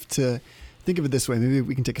stuff to think of it this way. Maybe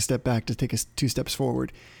we can take a step back to take us 2 steps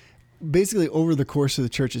forward. Basically, over the course of the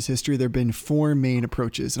church's history, there have been 4 main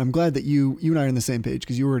approaches. And I'm glad that you and I are on the same page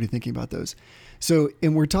because you were already thinking about those. So,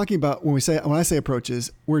 and we're talking about, when I say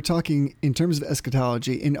approaches, we're talking in terms of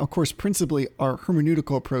eschatology and, of course, principally our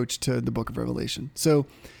hermeneutical approach to the book of Revelation. So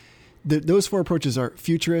those 4 approaches are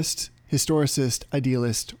futurist, historicist,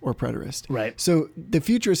 idealist, or preterist. Right. So the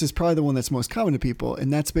futurist is probably the one that's most common to people,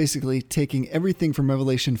 and that's basically taking everything from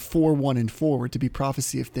Revelation 4:1 and forward to be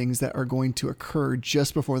prophecy of things that are going to occur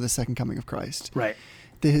just before the second coming of Christ. Right.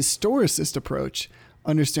 The historicist approach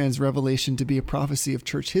understands Revelation to be a prophecy of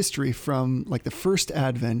church history from like the first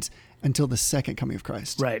advent until the second coming of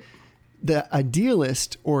Christ. Right. The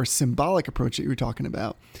idealist or symbolic approach that you were talking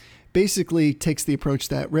about basically takes the approach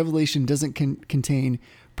that Revelation doesn't contain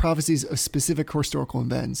prophecies of specific historical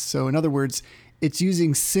events. So in other words, it's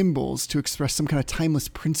using symbols to express some kind of timeless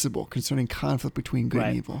principle concerning conflict between good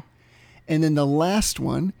and evil. And then the last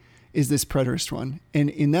one is this preterist one. And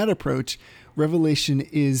in that approach, Revelation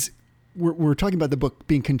is, we're talking about the book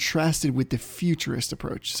being contrasted with the futurist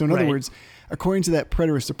approach. So in other words, according to that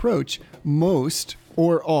preterist approach, most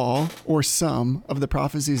or all or some of the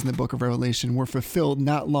prophecies in the book of Revelation were fulfilled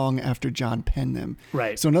not long after John penned them.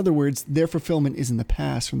 Right. So in other words, their fulfillment is in the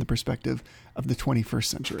past from the perspective of the 21st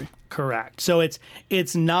century. Correct. So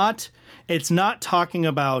it's not talking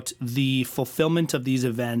about the fulfillment of these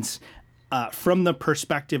events from the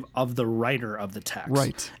perspective of the writer of the text.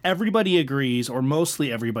 Right. Everybody agrees, or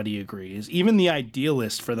mostly everybody agrees, even the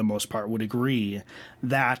idealist for the most part would agree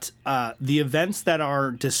that the events that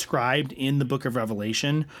are described in the book of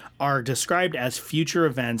Revelation are described as future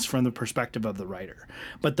events from the perspective of the writer.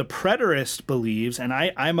 But the preterist believes, and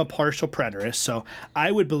I'm a partial preterist, so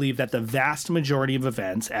I would believe that the vast majority of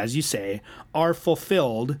events, as you say, are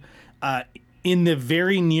fulfilled in the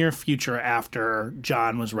very near future after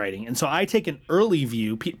John was writing. And so I take an early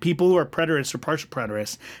view. People who are preterists or partial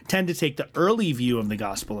preterists tend to take the early view of the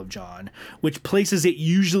Gospel of John, which places it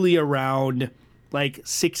usually around like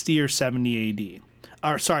 60 or 70 AD.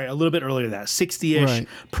 Or sorry, a little bit earlier than that, 60-ish, Right.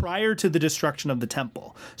 prior to the destruction of the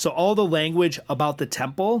temple. So all the language about the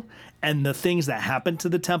temple and the things that happened to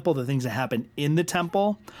the temple, the things that happened in the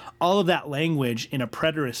temple, all of that language in a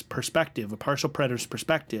preterist perspective, a partial preterist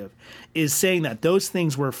perspective, is saying that those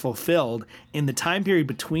things were fulfilled in the time period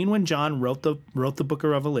between when John wrote the book of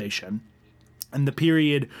Revelation and the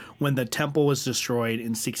period when the temple was destroyed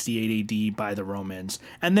in 68 AD by the Romans.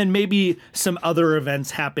 And then maybe some other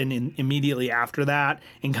events happen immediately after that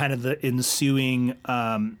in kind of the ensuing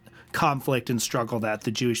conflict and struggle that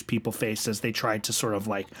the Jewish people faced as they tried to sort of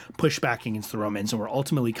like push back against the Romans and were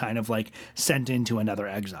ultimately kind of like sent into another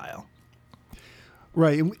exile.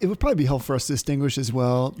 Right. And it would probably be helpful for us to distinguish as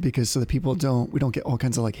well, because so that we don't get all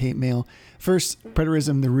kinds of like hate mail. First,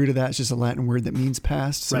 preterism, the root of that is just a Latin word that means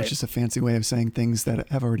past. So Right. It's just a fancy way of saying things that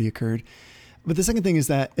have already occurred. But the second thing is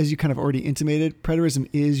that, as you kind of already intimated, preterism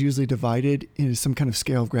is usually divided into some kind of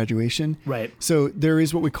scale of graduation. Right. So there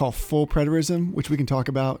is what we call full preterism, which we can talk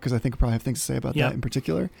about because I think we probably have things to say about Yep. that in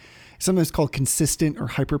particular. Sometimes called consistent or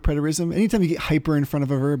hyper preterism. Anytime you get hyper in front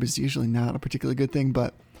of a verb is usually not a particularly good thing,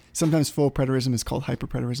 but sometimes full preterism is called hyper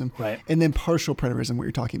preterism. Right. And then partial preterism, what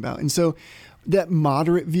you're talking about. And so that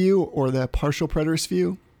moderate view or the partial preterist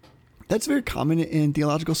view, that's very common in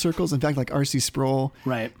theological circles. In fact, like R.C. Sproul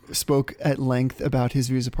Right. spoke at length about his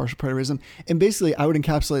views of partial preterism. And basically, I would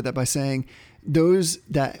encapsulate that by saying those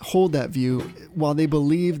that hold that view, while they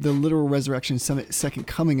believe the literal resurrection, second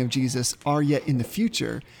coming of Jesus are yet in the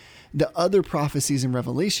future, the other prophecies in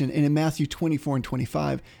Revelation and in Matthew 24 and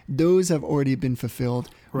 25, those have already been fulfilled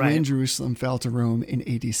Right. when Jerusalem fell to Rome in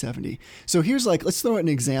AD 70. So here's let's throw out an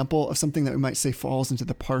example of something that we might say falls into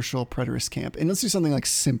the partial preterist camp. And let's do something like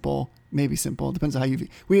simple, maybe simple. Depends on how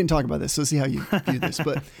we didn't talk about this, so see how you view this.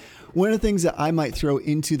 But one of the things that I might throw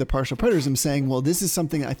into the partial preterism saying, well, this is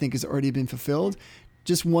something that I think has already been fulfilled.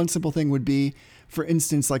 Just one simple thing would be, for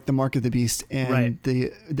instance, like the mark of the beast and Right.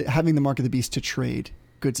 the having the mark of the beast to trade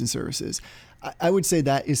goods and services. I would say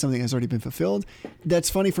that is something that's already been fulfilled.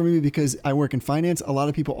 That's funny for me because I work in finance. A lot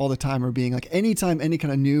of people all the time are being like, anytime any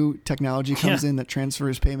kind of new technology comes Yeah. in that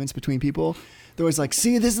transfers payments between people, they're always like,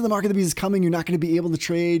 see, this is the mark of the beast is coming. You're not going to be able to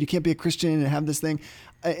trade. You can't be a Christian and have this thing.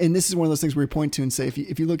 And this is one of those things where we point to and say,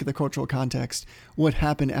 if you look at the cultural context, what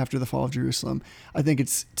happened after the fall of Jerusalem, I think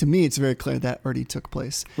to me, it's very clear that already took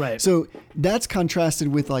place. Right. So that's contrasted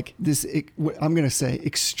with like this, what I'm going to say,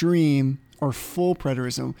 extreme or full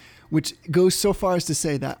preterism, which goes so far as to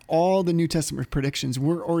say that all the New Testament predictions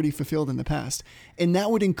were already fulfilled in the past. And that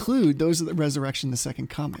would include those of the resurrection, the second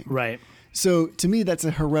coming. Right. So to me, that's a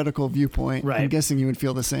heretical viewpoint. Right. I'm guessing you would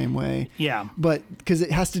feel the same way. Yeah. But because it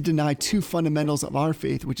has to deny two fundamentals of our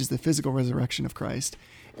faith, which is the physical resurrection of Christ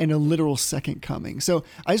and a literal second coming. So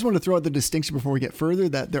I just want to throw out the distinction before we get further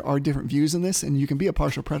that there are different views in this, and you can be a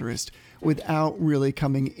partial preterist without really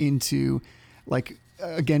coming into like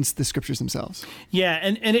against the scriptures themselves. Yeah,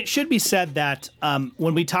 and it should be said that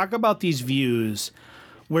when we talk about these views,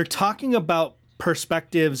 we're talking about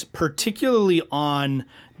perspectives, particularly on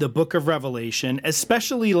the book of Revelation,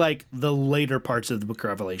 especially like the later parts of the book of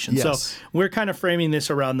Revelation. Yes. So we're kind of framing this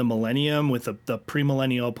around the millennium with the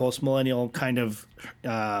premillennial, postmillennial kind of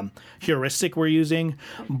heuristic we're using.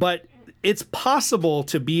 But it's possible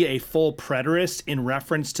to be a full preterist in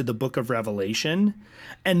reference to the book of Revelation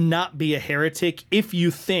and not be a heretic if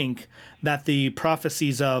you think that the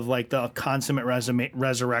prophecies of like the consummate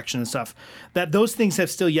resurrection and stuff, that those things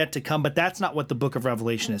have still yet to come, but that's not what the book of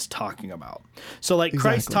Revelation is talking about. So like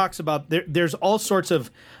Christ Exactly. talks about, there's all sorts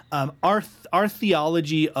of, our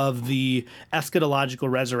theology of the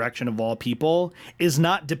eschatological resurrection of all people is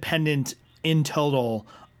not dependent in total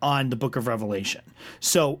on the book of Revelation.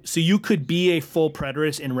 So you could be a full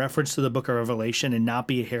preterist in reference to the book of Revelation and not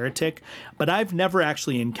be a heretic, but I've never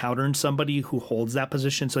actually encountered somebody who holds that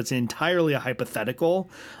position, so it's entirely a hypothetical.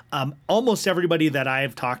 Almost everybody that I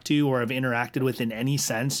have talked to or have interacted with in any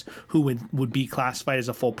sense who would be classified as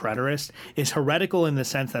a full preterist is heretical in the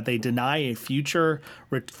sense that they deny a future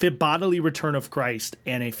bodily return of Christ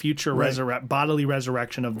and a future bodily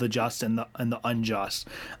resurrection of the just and the unjust.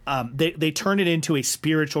 They turn it into a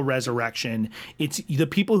spiritual resurrection. It's the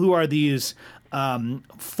people who are these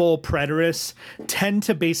full preterists tend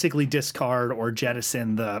to basically discard or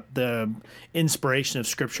jettison the inspiration of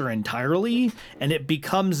Scripture entirely, and it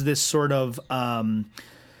becomes this sort of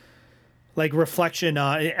like reflection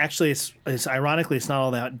on. Actually, it's ironically it's not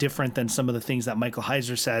all that different than some of the things that Michael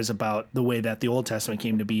Heiser says about the way that the Old Testament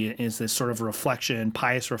came to be. Is this sort of reflection,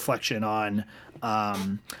 pious reflection on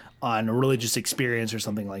a religious experience or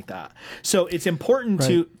something like that. So it's important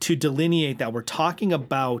to delineate that we're talking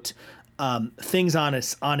about things on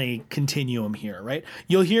a continuum here, right?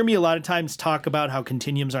 You'll hear me a lot of times talk about how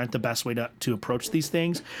continuums aren't the best way to approach these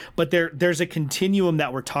things, but there's a continuum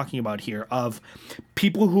that we're talking about here of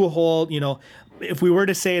people who hold, if we were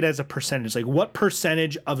to say it as a percentage, like what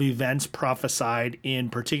percentage of events prophesied in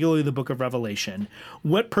particularly the book of Revelation,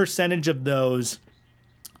 what percentage of those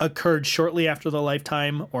occurred shortly after the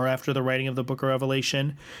lifetime or after the writing of the book of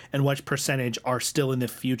Revelation, and what percentage are still in the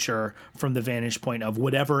future from the vantage point of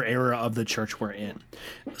whatever era of the church we're in.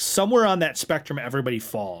 Somewhere on that spectrum, everybody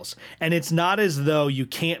falls. And it's not as though you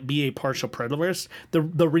can't be a partial preterist. The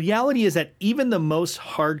reality is that even the most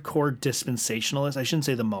hardcore dispensationalists, I shouldn't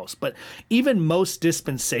say the most, but even most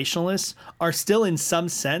dispensationalists are still in some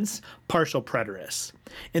sense partial preterists,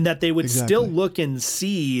 in that they would still look and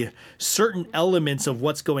see certain elements of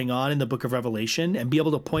what's going on in the book of Revelation and be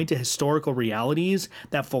able to point to historical realities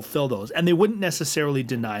that fulfill those. And they wouldn't necessarily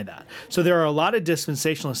deny that. So there are a lot of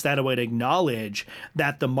dispensationalists that would acknowledge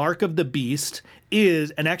that the mark of the beast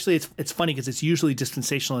is, and actually it's funny because it's usually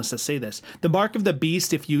dispensationalists that say this. The mark of the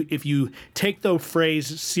beast, if you take the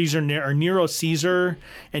phrase Caesar or Nero Caesar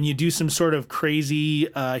and you do some sort of crazy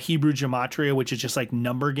Hebrew gematria, which is just like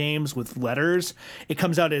number games with letters, it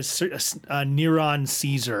comes out as Neron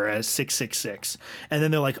Caesar as 666. And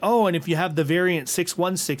then they're like, oh, and if you have the variant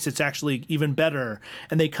 616, it's actually even better.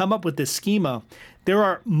 And they come up with this schema. There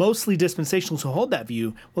are mostly dispensationalists who hold that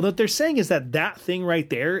view. Well, what they're saying is that thing right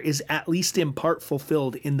there is at least in part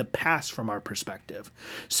fulfilled in the past from our perspective.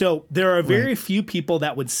 So there are very few people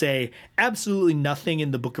that would say absolutely nothing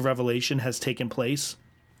in the book of Revelation has taken place.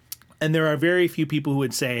 And there are very few people who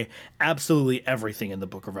would say absolutely everything in the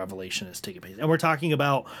book of Revelation is taking place. And we're talking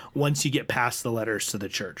about once you get past the letters to the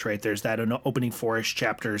church, right? There's that opening 4-ish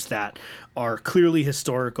chapters that are clearly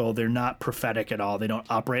historical. They're not prophetic at all. They don't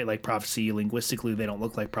operate like prophecy. Linguistically, they don't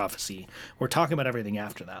look like prophecy. We're talking about everything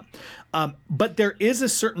after that. But there is a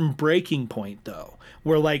certain breaking point, though,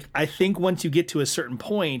 where I think once you get to a certain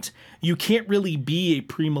point, you can't really be a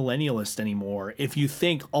premillennialist anymore if you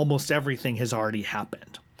think almost everything has already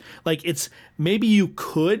happened. It's maybe you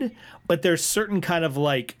could, but there's certain kind of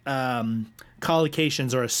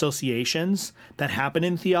collocations or associations that happen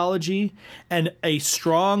in theology, and a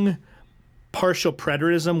strong partial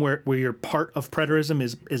preterism where your part of preterism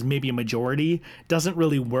is maybe a majority doesn't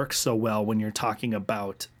really work so well when you're talking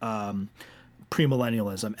about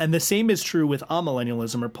premillennialism. And the same is true with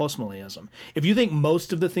amillennialism or postmillennialism. If you think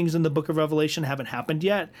most of the things in the book of Revelation haven't happened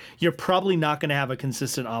yet, you're probably not going to have a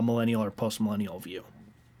consistent amillennial or postmillennial view.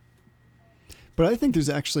 But I think there's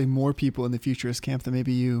actually more people in the futurist camp than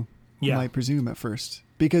maybe you might presume at first,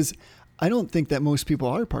 because I don't think that most people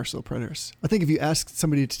are partial preterists. I think if you ask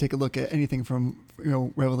somebody to take a look at anything from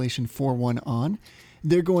Revelation 4:1 on,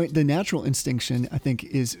 they're going. The natural instinction, I think,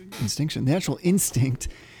 is instinction. The natural instinct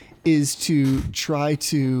is to try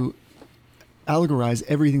to allegorize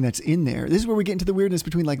everything that's in there. This is where we get into the weirdness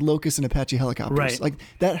between Locust and Apache helicopters. Right.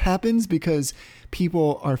 That happens because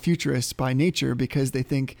people are futurists by nature, because they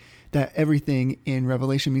think that everything in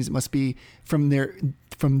Revelation means it must be from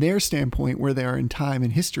their standpoint, where they are in time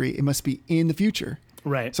and history, it must be in the future.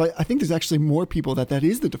 Right. So I think there's actually more people that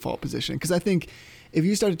is the default position. Because I think if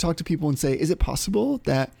you start to talk to people and say, is it possible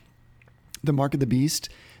that the mark of the beast,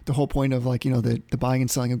 the whole point of the buying and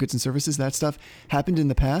selling of goods and services, that stuff happened in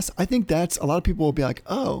the past, I think that's a lot of people will be like,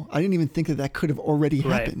 oh, I didn't even think that could have already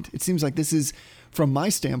happened. It seems like this is, from my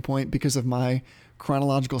standpoint, because of my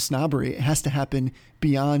chronological snobbery, it has to happen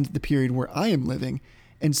beyond the period where I am living.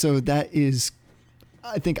 And so that is,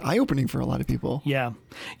 I think, eye-opening for a lot of people. Yeah.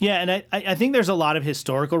 And I think there's a lot of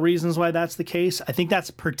historical reasons why that's the case. I think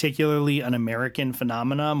that's particularly an American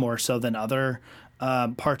phenomenon more so than other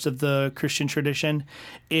parts of the Christian tradition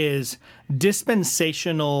is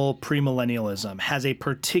dispensational premillennialism has a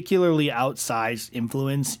particularly outsized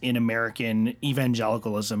influence in American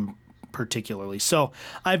evangelicalism particularly. So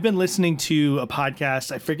I've been listening to a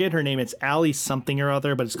podcast. I forget her name. It's Allie something or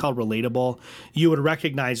other, but it's called Relatable. You would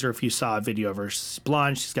recognize her if you saw a video of her. She's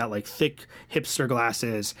blonde. She's got like thick hipster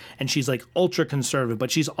glasses and she's like ultra conservative,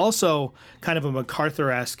 but she's also kind of a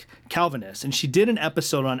MacArthur-esque Calvinist. And she did an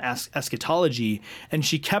episode on eschatology and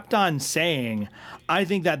she kept on saying, I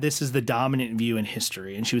think that this is the dominant view in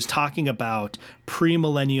history. And she was talking about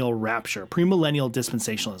premillennial rapture, premillennial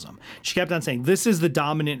dispensationalism. She kept on saying, this is the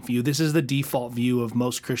dominant view. This is the default view of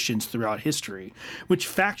most Christians throughout history, which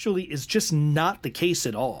factually is just not the case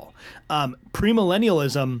at all.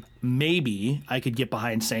 Premillennialism, maybe I could get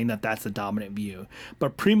behind saying that that's the dominant view,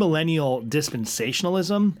 but premillennial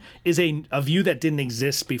dispensationalism is a view that didn't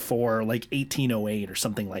exist before like 1808 or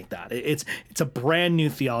something like that. It's a brand new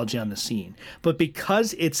theology on the scene, but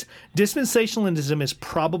because it's dispensationalism is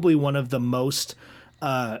probably one of the most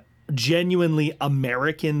genuinely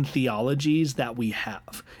American theologies that we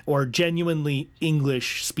have, or genuinely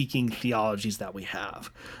English speaking theologies that we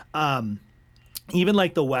have. Even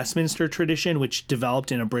like the Westminster tradition, which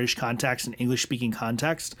developed in a British context and English-speaking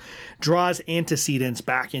context, draws antecedents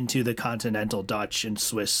back into the continental Dutch and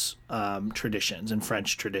Swiss traditions and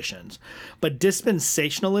French traditions. But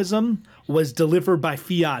dispensationalism was delivered by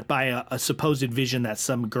fiat, by a supposed vision that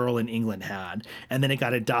some girl in England had, and then it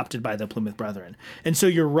got adopted by the Plymouth Brethren. And so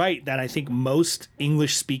you're right that I think most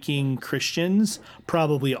English-speaking Christians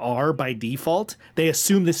probably are by default. They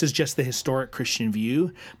assume this is just the historic Christian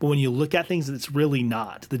view, but when you look at things, it's really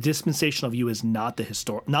not. The dispensational view is not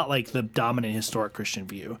not like the dominant historic Christian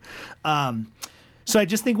view. So I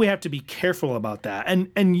just think we have to be careful about that.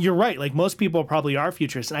 And you're right, like most people probably are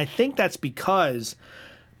futurists. And I think that's because,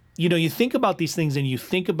 you know, you think about these things and you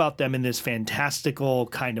think about them in this fantastical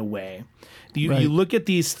kind of way. You look at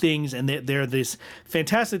these things and they're these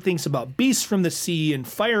fantastic things about beasts from the sea and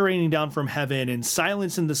fire raining down from heaven and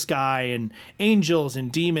silence in the sky and angels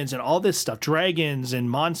and demons and all this stuff, dragons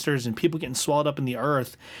and monsters and people getting swallowed up in the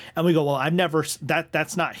earth. And we go, well,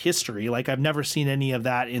 that's not history. Like I've never seen any of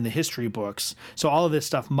that in the history books. So all of this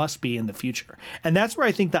stuff must be in the future. And that's where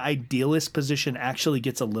I think the idealist position actually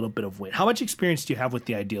gets a little bit of weight. How much experience do you have with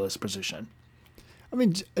the idealist position? I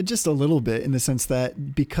mean, just a little bit in the sense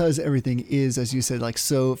that because everything is, as you said, like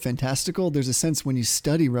so fantastical, there's a sense when you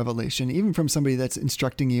study Revelation, even from somebody that's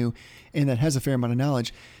instructing you and that has a fair amount of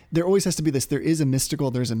knowledge, there always has to be this, there's a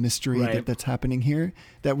mystery that's happening here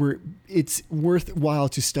that it's worthwhile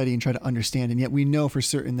to study and try to understand. And yet we know for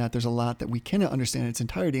certain that there's a lot that we cannot understand in its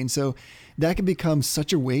entirety. And so that can become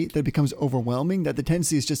such a weight that it becomes overwhelming that the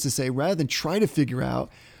tendency is just to say, rather than try to figure out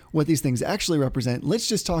what these things actually represent, let's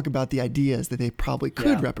just talk about the ideas that they probably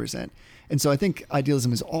could represent. And so I think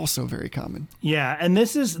idealism is also very common. Yeah, and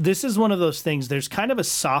this is one of those things. There's kind of a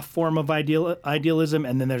soft form of idealism,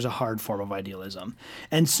 and then there's a hard form of idealism.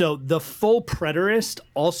 And so the full preterist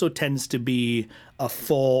also tends to be a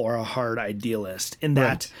full or a hard idealist in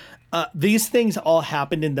that these things all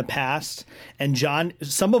happened in the past, and John,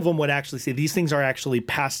 some of them would actually say these things are actually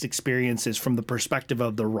past experiences from the perspective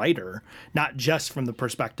of the writer, not just from the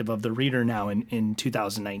perspective of the reader now in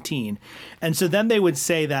 2019. And so then they would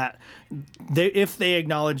say that if they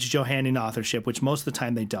acknowledge Johannine authorship, which most of the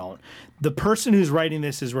time they don't, the person who's writing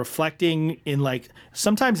this is reflecting in like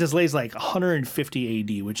sometimes as late as like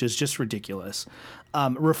 150 AD, which is just ridiculous.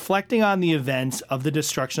 Reflecting on the events of the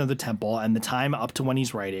destruction of the temple and the time up to when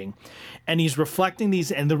he's writing. And he's reflecting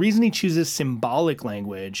these. And the reason he chooses symbolic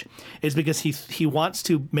language is because he wants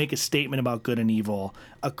to make a statement about good and evil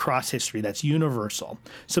across history that's universal.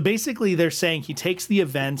 So basically they're saying he takes the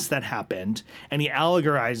events that happened and he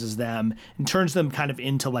allegorizes them and turns them kind of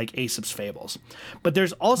into like Aesop's fables. But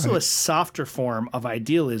there's also a softer form of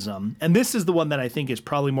idealism. And this is the one that I think is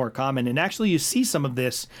probably more common. And actually you see some of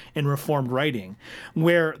this in Reformed writing,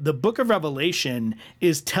 where the book of Revelation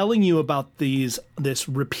is telling you about this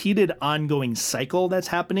repeated ongoing cycle that's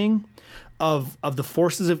happening of the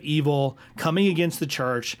forces of evil coming against the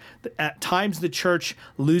church, at times the church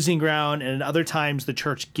losing ground and at other times the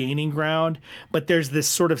church gaining ground. But there's this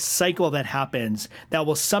sort of cycle that happens that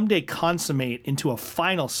will someday consummate into a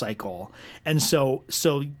final cycle. And so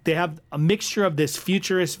they have a mixture of this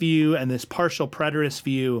futurist view and this partial preterist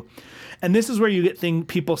view. And this is where you get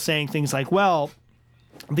people saying things like, well,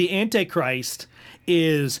 the Antichrist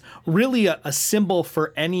is really a symbol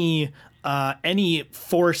for any any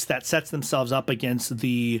force that sets themselves up against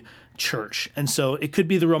the church. And so it could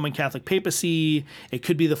be the Roman Catholic papacy. It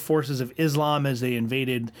could be the forces of Islam as they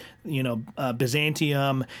invaded,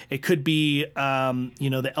 Byzantium. It could be, the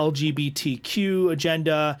LGBTQ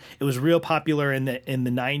agenda. It was real popular in the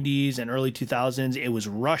 90s and early 2000s. It was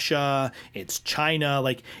Russia. It's China.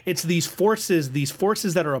 Like, it's these forces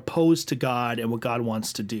that are opposed to God and what God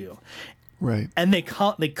wants to do. Right. And they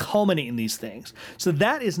culminate in these things. So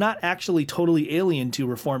that is not actually totally alien to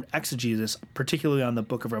Reformed exegesis, particularly on the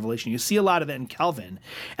Book of Revelation. You see a lot of that in Calvin.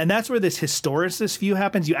 And that's where this historicist view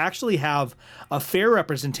happens. You actually have a fair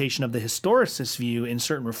representation of the historicist view in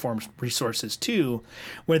certain Reformed resources too,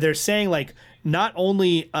 where they're saying, like, not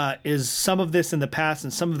only is some of this in the past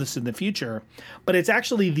and some of this in the future, but it's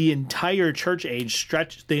actually the entire church age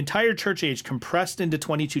compressed into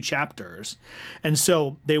 22 chapters. And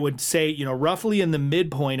so they would say, roughly in the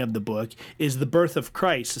midpoint of the book is the birth of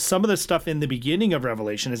Christ. Some of the stuff in the beginning of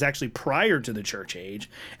Revelation is actually prior to the church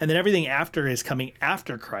age, and then everything after is coming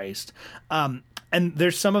after Christ. And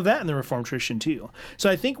there's some of that in the Reformed tradition too. So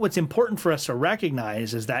I think what's important for us to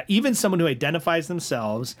recognize is that even someone who identifies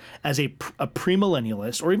themselves as a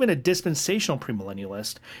premillennialist or even a dispensational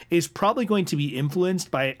premillennialist is probably going to be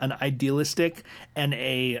influenced by an idealistic and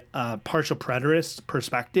a partial preterist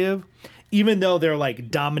perspective, even though they're like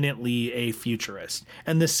dominantly a futurist.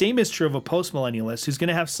 And the same is true of a postmillennialist who's going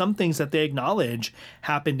to have some things that they acknowledge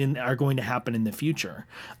are going to happen in the future.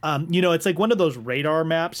 It's like one of those radar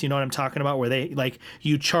maps, you know what I'm talking about, where they like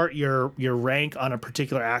you chart your rank on a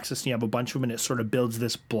particular axis and you have a bunch of them and it sort of builds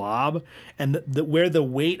this blob. And where the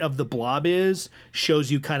weight of the blob is shows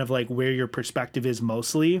you kind of like where your perspective is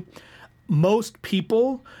mostly. Most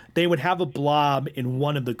people, they would have a blob in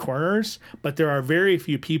one of the corners, but there are very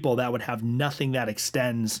few people that would have nothing that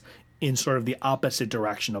extends in sort of the opposite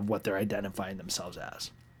direction of what they're identifying themselves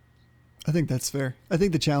as. I think that's fair. I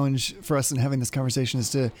think the challenge for us in having this conversation is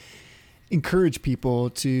to encourage people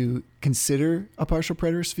to consider a partial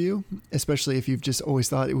preterist view, especially if you've just always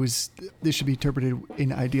thought this should be interpreted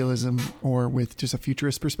in idealism or with just a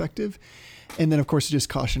futurist perspective. And then, of course, just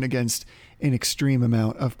caution against an extreme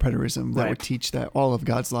amount of preterism that would teach that all of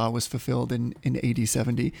God's law was fulfilled in AD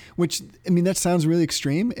 70, which, I mean, that sounds really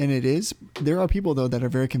extreme, and it is. There are people, though, that are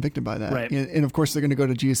very convicted by that. Right. And of course, they're going to go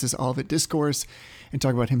to Jesus' Olivet Discourse and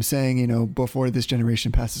talk about him saying, before this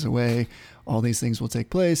generation passes away, all these things will take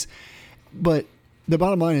place. But the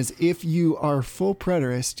bottom line is, if you are full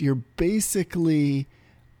preterist, you're basically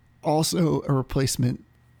also a replacement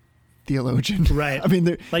theologian. Right. I mean,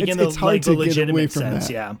 it's hard to get away from sense,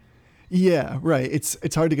 that. Yeah. Yeah, right.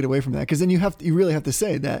 It's hard to get away from that because then you really have to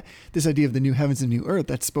say that this idea of the new heavens and new earth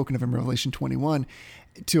that's spoken of in Revelation 21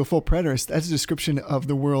 to a full preterist, that's a description of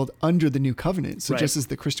the world under the new covenant. So just as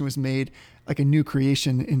the Christian was made like a new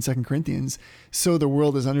creation in 2 Corinthians, so the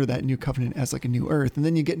world is under that new covenant as like a new earth. And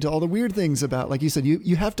then you get into all the weird things about, like you said,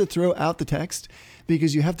 you have to throw out the text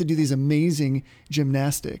because you have to do these amazing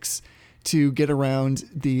gymnastics to get around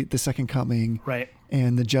the second coming, right,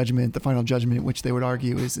 and the final judgment, which they would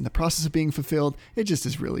argue is in the process of being fulfilled. It just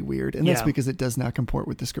is really weird. And that's because it does not comport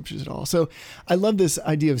with the scriptures at all. So I love this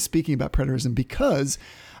idea of speaking about preterism because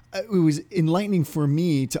it was enlightening for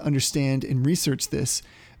me to understand and research this,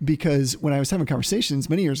 because when I was having conversations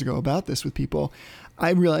many years ago about this with people, I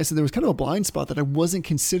realized that there was kind of a blind spot that I wasn't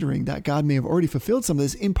considering, that God may have already fulfilled some of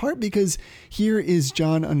this, in part because here is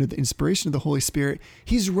John under the inspiration of the Holy Spirit.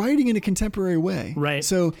 He's writing in a contemporary way. Right.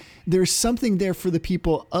 So there's something there for the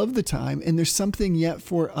people of the time, and there's something yet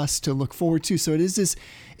for us to look forward to. So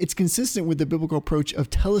it's consistent with the biblical approach of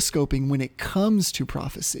telescoping when it comes to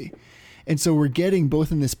prophecy. And so we're getting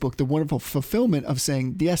both in this book the wonderful fulfillment of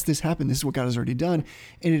saying, yes, this happened. This is what God has already done.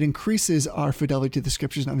 And it increases our fidelity to the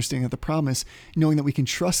scriptures and understanding of the promise, knowing that we can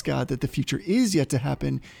trust God that the future is yet to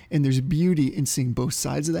happen. And there's beauty in seeing both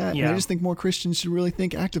sides of that. Yeah. And I just think more Christians should really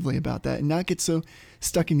think actively about that and not get so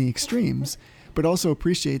stuck in the extremes, but also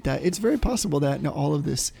appreciate that it's very possible that all of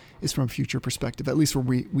this is from a future perspective, at least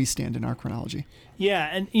where we stand in our chronology.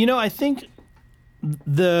 Yeah. And, I think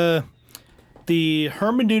the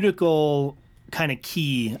hermeneutical kind of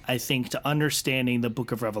key, I think, to understanding the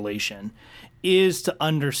book of Revelation is to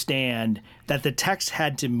understand that the text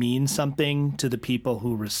had to mean something to the people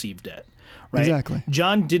who received it. Right? Exactly.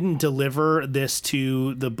 John didn't deliver this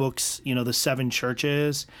to the books, the 7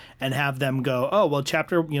 churches, and have them go, oh, well,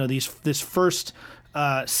 chapter, this first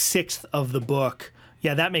sixth of the book,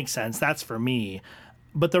 yeah, that makes sense. That's for me.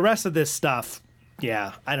 But the rest of this stuff,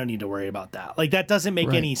 Yeah, I don't need to worry about that. Like, that doesn't make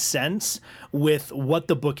Right. any sense with what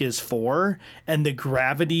the book is for and the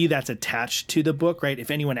gravity that's attached to the book, right?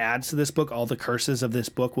 If anyone adds to this book, all the curses of this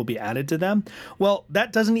book will be added to them. Well,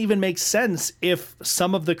 that doesn't even make sense if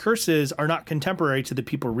some of the curses are not contemporary to the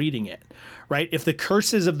people reading it, right? If the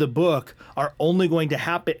curses of the book are only going to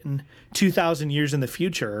happen 2,000 years in the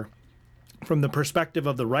future, from the perspective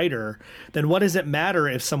of the writer, then what does it matter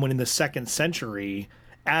if someone in the 2nd century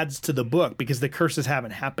adds to the book, because the curses haven't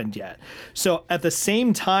happened yet? So at the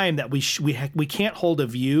same time that we can't hold a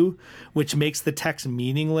view which makes the text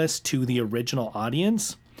meaningless to the original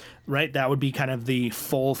audience, right? That would be kind of the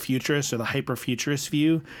full futurist or the hyper futurist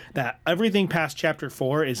view, that everything past chapter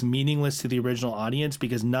 4 is meaningless to the original audience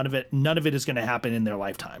because none of it is going to happen in their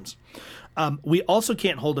lifetimes. We also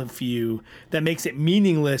can't hold a view that makes it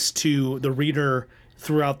meaningless to the reader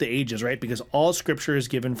throughout the ages, right? Because all scripture is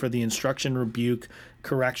given for the instruction, rebuke,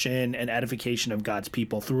 correction, and edification of God's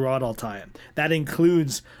people throughout all time. That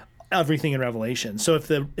includes everything in Revelation. So if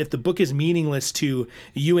the book is meaningless to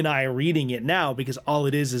you and I reading it now, because all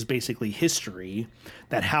it is basically history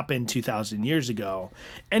that happened 2,000 years ago,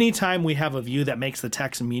 anytime we have a view that makes the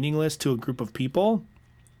text meaningless to a group of people,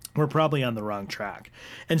 we're probably on the wrong track.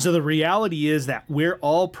 And so the reality is that we're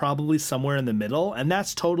all probably somewhere in the middle, and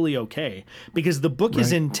that's totally okay, because the book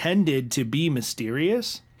is intended to be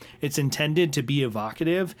mysterious. It's intended to be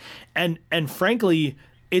evocative, and frankly,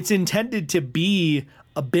 it's intended to be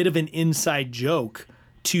a bit of an inside joke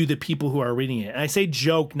to the people who are reading it. And I say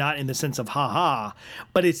joke not in the sense of ha,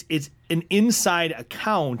 but it's an inside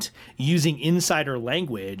account using insider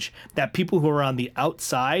language that people who are on the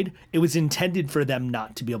outside, it was intended for them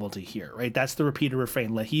not to be able to hear, right? That's the repeated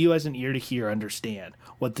refrain. Let he who has an ear to hear understand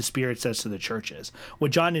what the Spirit says to the churches.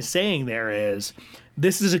 What John is saying there is,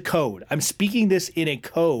 this is a code. I'm speaking this in a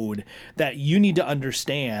code that you need to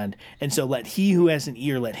understand. And so let he who has an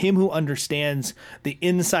ear, let him who understands the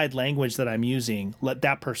inside language that I'm using, let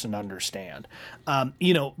that person understand.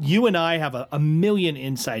 You and I have a million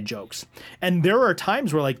inside jokes. And there are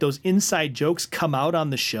times where like those inside jokes come out on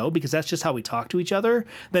the show because that's just how we talk to each other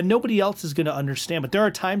that nobody else is going to understand. But there are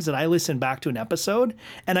times that I listen back to an episode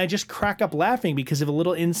and I just crack up laughing because of a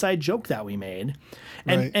little inside joke that we made.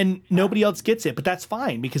 And nobody else gets it, but that's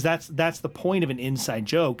fine, because that's the point of an inside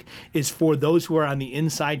joke, is for those who are on the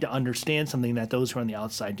inside to understand something that those who are on the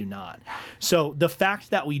outside do not. So the fact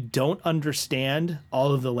that we don't understand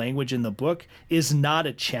all of the language in the book is not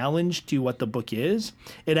a challenge to what the book is.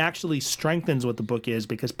 It actually strengthens what the book is,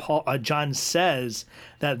 because John says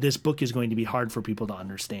that this book is going to be hard for people to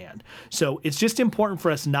understand. So it's just important for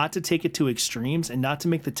us not to take it to extremes and not to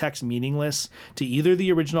make the text meaningless to either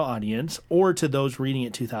the original audience or to those reading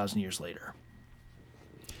it 2,000 years later.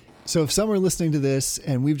 So if some are listening to this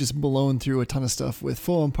and we've just blown through a ton of stuff with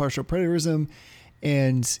full and partial preterism,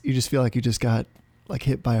 and you just feel like you just got like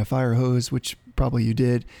hit by a fire hose, which probably you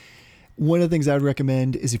did, one of the things I would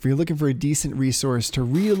recommend is, if you're looking for a decent resource to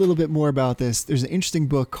read a little bit more about this, there's an interesting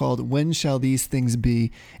book called When Shall These Things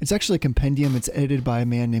Be? It's actually a compendium. It's edited by a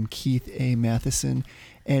man named Keith A. Matheson,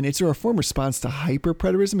 and it's a reform response to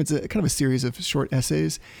hyperpreterism. It's a kind of a series of short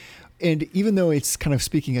essays. And even though it's kind of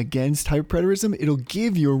speaking against hyperpreterism, it'll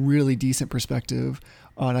give you a really decent perspective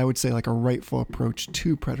on, I would say, like a rightful approach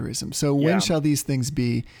to preterism. So When Shall These Things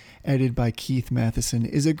Be, edited by Keith Matheson,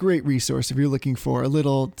 is a great resource if you're looking for a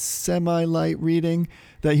little semi-light reading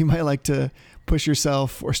that you might like to push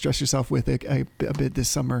yourself or stress yourself with a bit this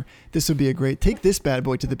summer. This would be a great, take this bad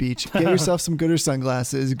boy to the beach, get yourself some Gooder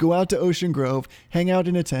sunglasses, go out to Ocean Grove, hang out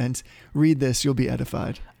in a tent, read this, you'll be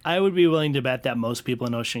edified. I would be willing to bet that most people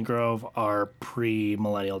in Ocean Grove are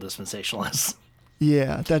pre-millennial dispensationalists.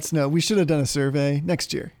 Yeah, we should have done a survey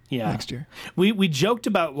next year. Yeah. Next year. We joked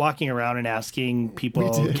about walking around and asking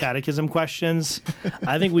people catechism questions.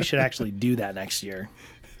 I think we should actually do that next year.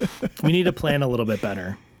 We need to plan a little bit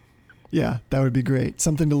better. Yeah, that would be great.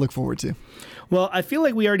 Something to look forward to. Well, I feel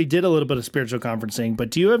like we already did a little bit of spiritual conferencing, but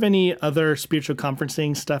do you have any other spiritual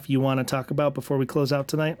conferencing stuff you want to talk about before we close out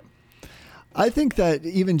tonight? I think that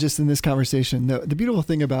even just in this conversation, the beautiful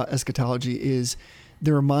thing about eschatology is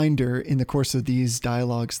the reminder in the course of these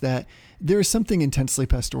dialogues that there is something intensely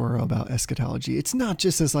pastoral about eschatology. It's not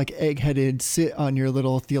just as like egg-headed, sit on your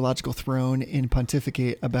little theological throne and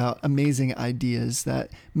pontificate about amazing ideas that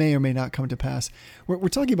may or may not come to pass. We're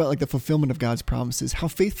talking about like the fulfillment of God's promises, how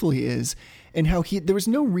faithful he is, and how there was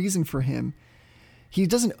no reason for him he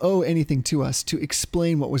doesn't owe anything to us to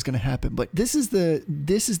explain what was going to happen. But this is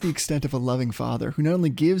the extent of a loving father who not only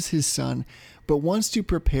gives his son, but wants to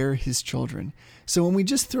prepare his children. So when we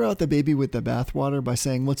just throw out the baby with the bathwater by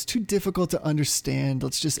saying, well, it's too difficult to understand,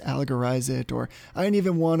 let's just allegorize it, or I don't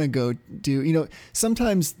even want to go do,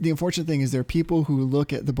 sometimes the unfortunate thing is there are people who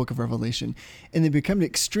look at the book of Revelation and they become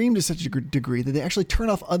extreme to such a degree that they actually turn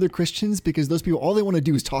off other Christians because those people, all they want to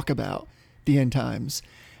do is talk about the end times.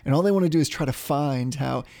 And all they want to do is try to find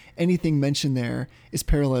how anything mentioned there is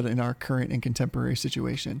parallel in our current and contemporary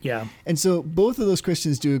situation. Yeah. And so both of those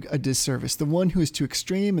Christians do a disservice. The one who is too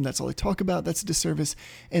extreme and that's all they talk about, that's a disservice.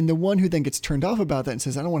 And the one who then gets turned off about that and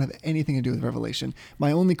says, I don't want to have anything to do with Revelation.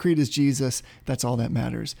 My only creed is Jesus. That's all that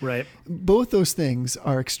matters. Right. Both those things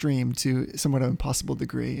are extreme to somewhat of an impossible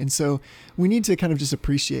degree. And so we need to kind of just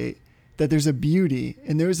appreciate that there's a beauty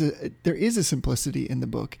and there is a simplicity in the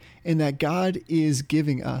book, and that God is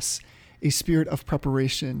giving us a spirit of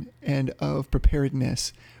preparation and of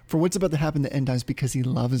preparedness for what's about to happen in the end times because he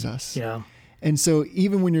loves us. Yeah. And so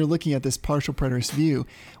even when you're looking at this partial preterist view,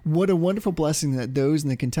 what a wonderful blessing that those in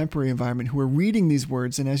the contemporary environment who are reading these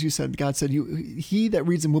words, and as you said, God said, he that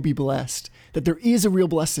reads them will be blessed, that there is a real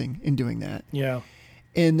blessing in doing that. Yeah.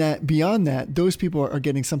 And that beyond that, those people are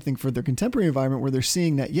getting something for their contemporary environment where they're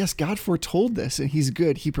seeing that, yes, God foretold this and he's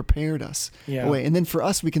good. He prepared us away. And then for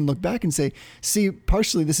us, we can look back and say, see,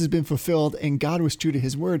 partially this has been fulfilled and God was true to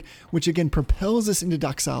his word, which again propels us into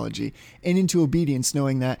doxology and into obedience,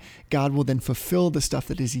 knowing that God will then fulfill the stuff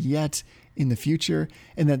that is yet in the future,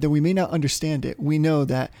 and that though we may not understand it, we know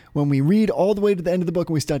that when we read all the way to the end of the book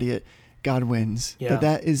and we study it, God wins.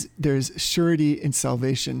 Yeah. There's surety in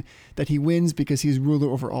salvation, that he wins because he's ruler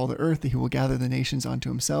over all the earth, that he will gather the nations onto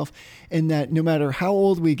himself, and that no matter how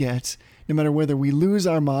old we get, no matter whether we lose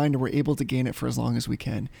our mind or we're able to gain it for as long as we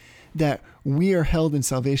can, that we are held in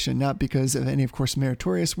salvation, not because of any, of course,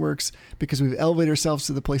 meritorious works, because we've elevated ourselves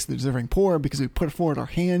to the place of the deserving poor, because we put forward our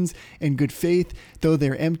hands in good faith, though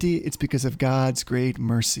they're empty. It's because of God's great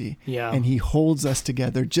mercy. Yeah. And he holds us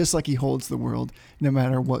together just like he holds the world, no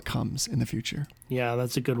matter what comes in the future. Yeah,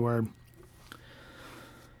 that's a good word.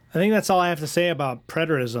 I think that's all I have to say about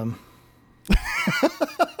preterism.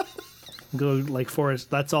 Go like Forrest.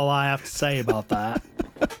 That's all I have to say about that.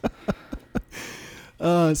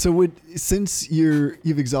 Since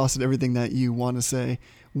you've exhausted everything that you want to say,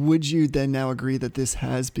 would you then now agree that this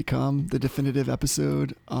has become the definitive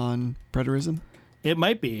episode on preterism? It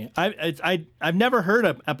might be. I've never heard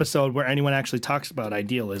an episode where anyone actually talks about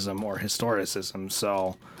idealism or historicism,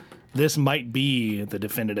 so this might be the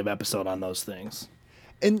definitive episode on those things.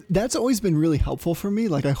 And that's always been really helpful for me.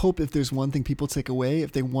 Like, I hope if there's one thing people take away,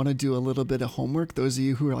 if they want to do a little bit of homework, those of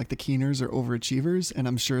you who are like the keeners or overachievers, and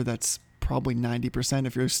I'm sure that's probably 90%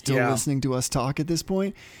 if you're still listening to us talk at this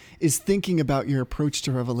point, is thinking about your approach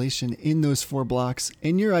to Revelation in those 4 blocks,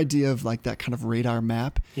 and your idea of like that kind of radar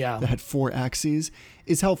map that had 4 axes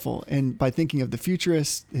is helpful. And by thinking of the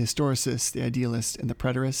futurist, the historicist, the idealist, and the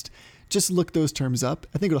preterist, just look those terms up.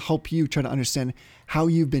 I think it'll help you try to understand how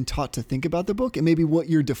you've been taught to think about the book and maybe what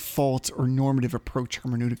your default or normative approach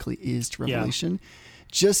hermeneutically is to Revelation.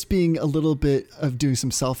 Just being a little bit of doing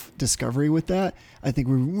some self-discovery with that, I think,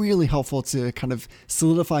 were really helpful to kind of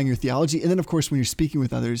solidifying your theology. And then, of course, when you're speaking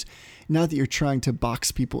with others, not that you're trying to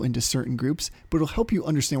box people into certain groups, but it'll help you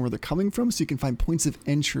understand where they're coming from so you can find points of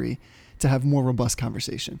entry to have more robust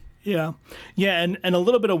conversation. Yeah. And a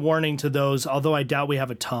little bit of warning to those, although I doubt we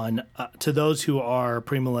have a ton, to those who are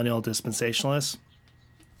premillennial dispensationalists.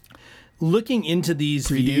 Looking into these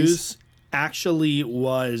views actually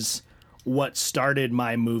was what started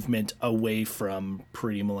my movement away from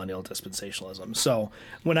premillennial dispensationalism. So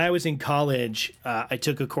when I was in college, I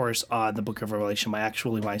took a course on the Book of Revelation.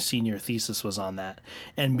 My senior thesis was on that.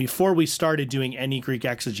 And before we started doing any Greek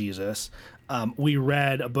exegesis, we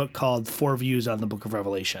read a book called 4 Views on the Book of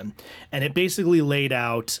Revelation. And it basically laid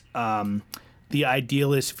out the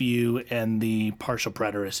idealist view and the partial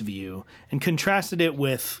preterist view and contrasted it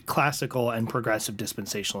with classical and progressive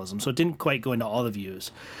dispensationalism. So it didn't quite go into all the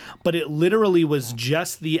views, but it literally was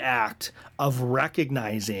just the act of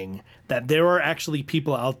recognizing that there are actually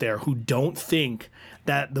people out there who don't think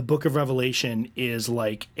that the Book of Revelation is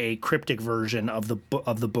like a cryptic version of the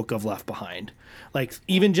Book of Left Behind. Like,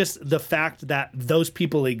 even just the fact that those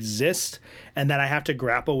people exist and that I have to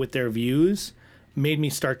grapple with their views made me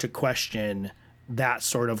start to question that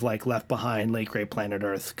sort of like Left Behind, Late Great Planet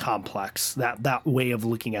Earth complex, that way of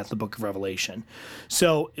looking at the Book of Revelation.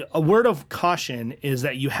 So a word of caution is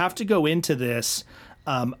that you have to go into this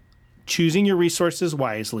choosing your resources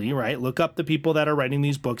wisely, right? Look up the people that are writing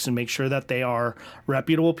these books and make sure that they are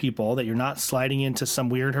reputable people, that you're not sliding into some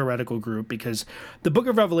weird heretical group, because the book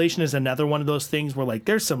of Revelation is another one of those things where like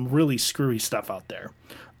there's some really screwy stuff out there.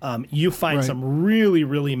 You find some really,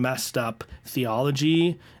 really messed up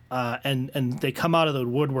theology, and they come out of the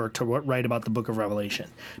woodwork to write about the book of Revelation,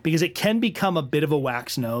 because it can become a bit of a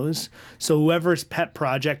wax nose. So whoever's pet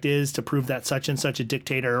project is to prove that such and such a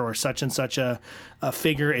dictator or such and such a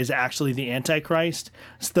figure is actually the Antichrist,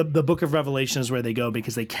 the book of Revelation is where they go,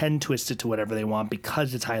 because they can twist it to whatever they want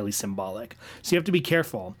because it's highly symbolic. So you have to be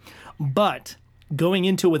careful. But going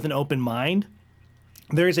into it with an open mind,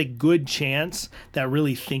 there is a good chance that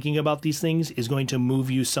really thinking about these things is going to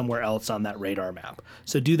move you somewhere else on that radar map.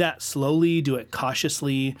 So do that slowly, do it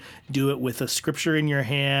cautiously, do it with a scripture in your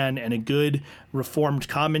hand and a good Reformed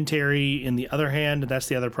commentary in the other hand. That's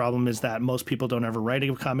the other problem, is that most people don't ever write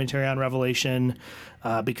a commentary on Revelation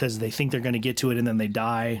because they think they're going to get to it and then they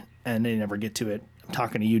die and they never get to it. I'm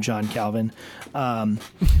talking to you, John Calvin.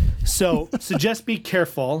 So just be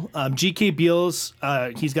careful. G.K. Beals,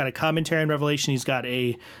 he's got a commentary on Revelation. He's got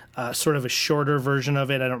a sort of a shorter version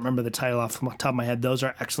of it. I don't remember the title off the top of my head. Those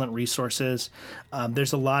are excellent resources.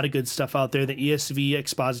 There's a lot of good stuff out there. The ESV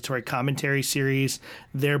Expository Commentary series,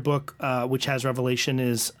 their book, which has Revelation,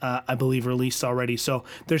 is, I believe, released already. So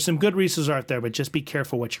there's some good resources out there, but just be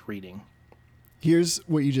careful what you're reading. Here's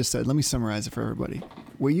what you just said. Let me summarize it for everybody.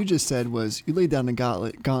 What you just said was you laid down the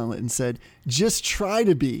gauntlet and said, just try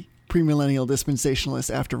to be premillennial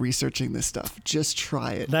dispensationalist after researching this stuff. Just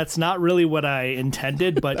try it. That's not really what I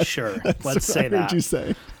intended, but sure. Let's say that. That's what I heard you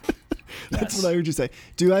say. That's what I heard you say.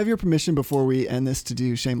 Do I have your permission before we end this to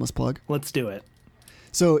do shameless plug? Let's do it.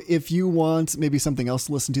 So if you want maybe something else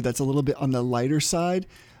to listen to that's a little bit on the lighter side,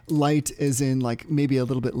 light as in like maybe a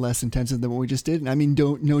little bit less intensive than what we just did. And I mean,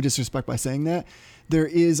 no disrespect by saying that. There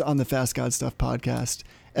is on the Fast God Stuff podcast,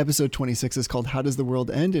 episode 26 is called How Does the World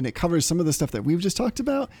End? And it covers some of the stuff that we've just talked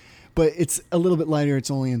about, but it's a little bit lighter. It's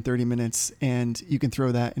only in 30 minutes and you can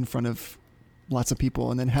throw that in front of lots of people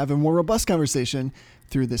and then have a more robust conversation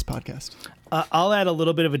through this podcast. I'll add a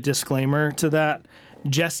little bit of a disclaimer to that.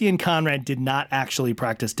 Jesse and Conrad did not actually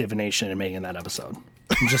practice divination in making that episode.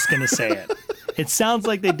 I'm just going to say it. It sounds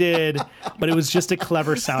like they did, but it was just a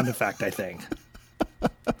clever sound effect, I think.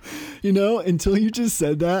 You know, until you just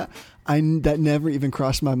said that, that never even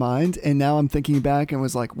crossed my mind. And now I'm thinking back and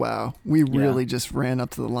was like, wow, we really just ran up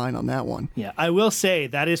to the line on that one. Yeah, I will say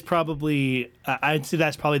that is probably, I'd say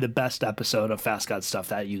that's probably the best episode of Fast God Stuff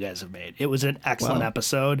that you guys have made. It was an excellent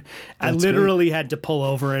episode. I literally had to pull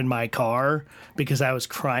over in my car because I was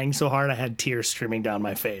crying so hard I had tears streaming down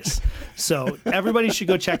my face. So everybody should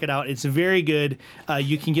go check it out. It's very good.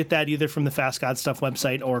 You can get that either from the Fast God Stuff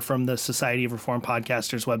website or from the Society of Reformed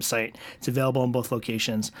Podcasters website. It's available in both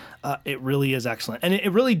locations. It really is excellent. And it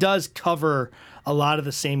really does cover a lot of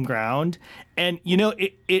the same ground. And, you know,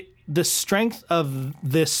 the strength of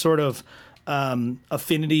this sort of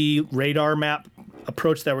affinity radar map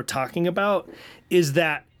approach that we're talking about is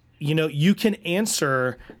that, you know, you can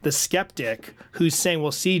answer the skeptic who's saying,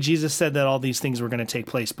 well, see, Jesus said that all these things were going to take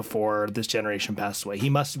place before this generation passed away. He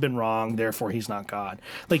must have been wrong, therefore he's not God.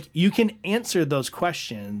 Like, you can answer those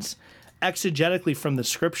questions exegetically from the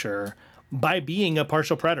scripture by being a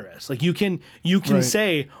partial preterist. Like, you can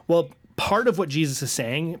say, well, part of what Jesus is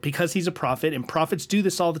saying, because he's a prophet, and prophets do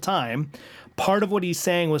this all the time, part of what he's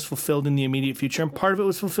saying was fulfilled in the immediate future, and part of it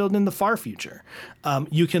was fulfilled in the far future.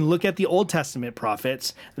 You can look at the Old Testament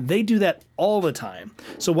prophets. They do that all the time.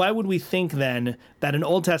 So why would we think then that an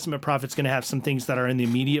Old Testament prophet's going to have some things that are in the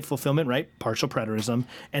immediate fulfillment, right? Partial preterism,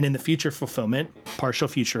 and in the future fulfillment, partial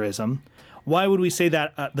futurism. Why would we say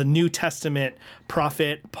that the New Testament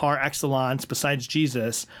prophet par excellence, besides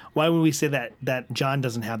Jesus, why would we say that John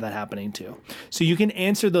doesn't have that happening too? So you can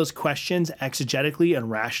answer those questions exegetically and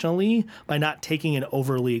rationally by not taking an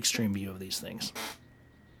overly extreme view of these things.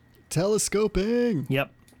 Telescoping.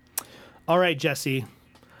 Yep. All right, Jesse.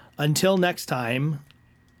 Until next time,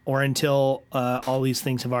 or until all these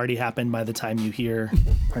things have already happened by the time you hear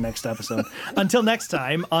our next episode. Until next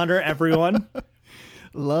time, honor everyone.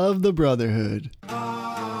 Love the brotherhood.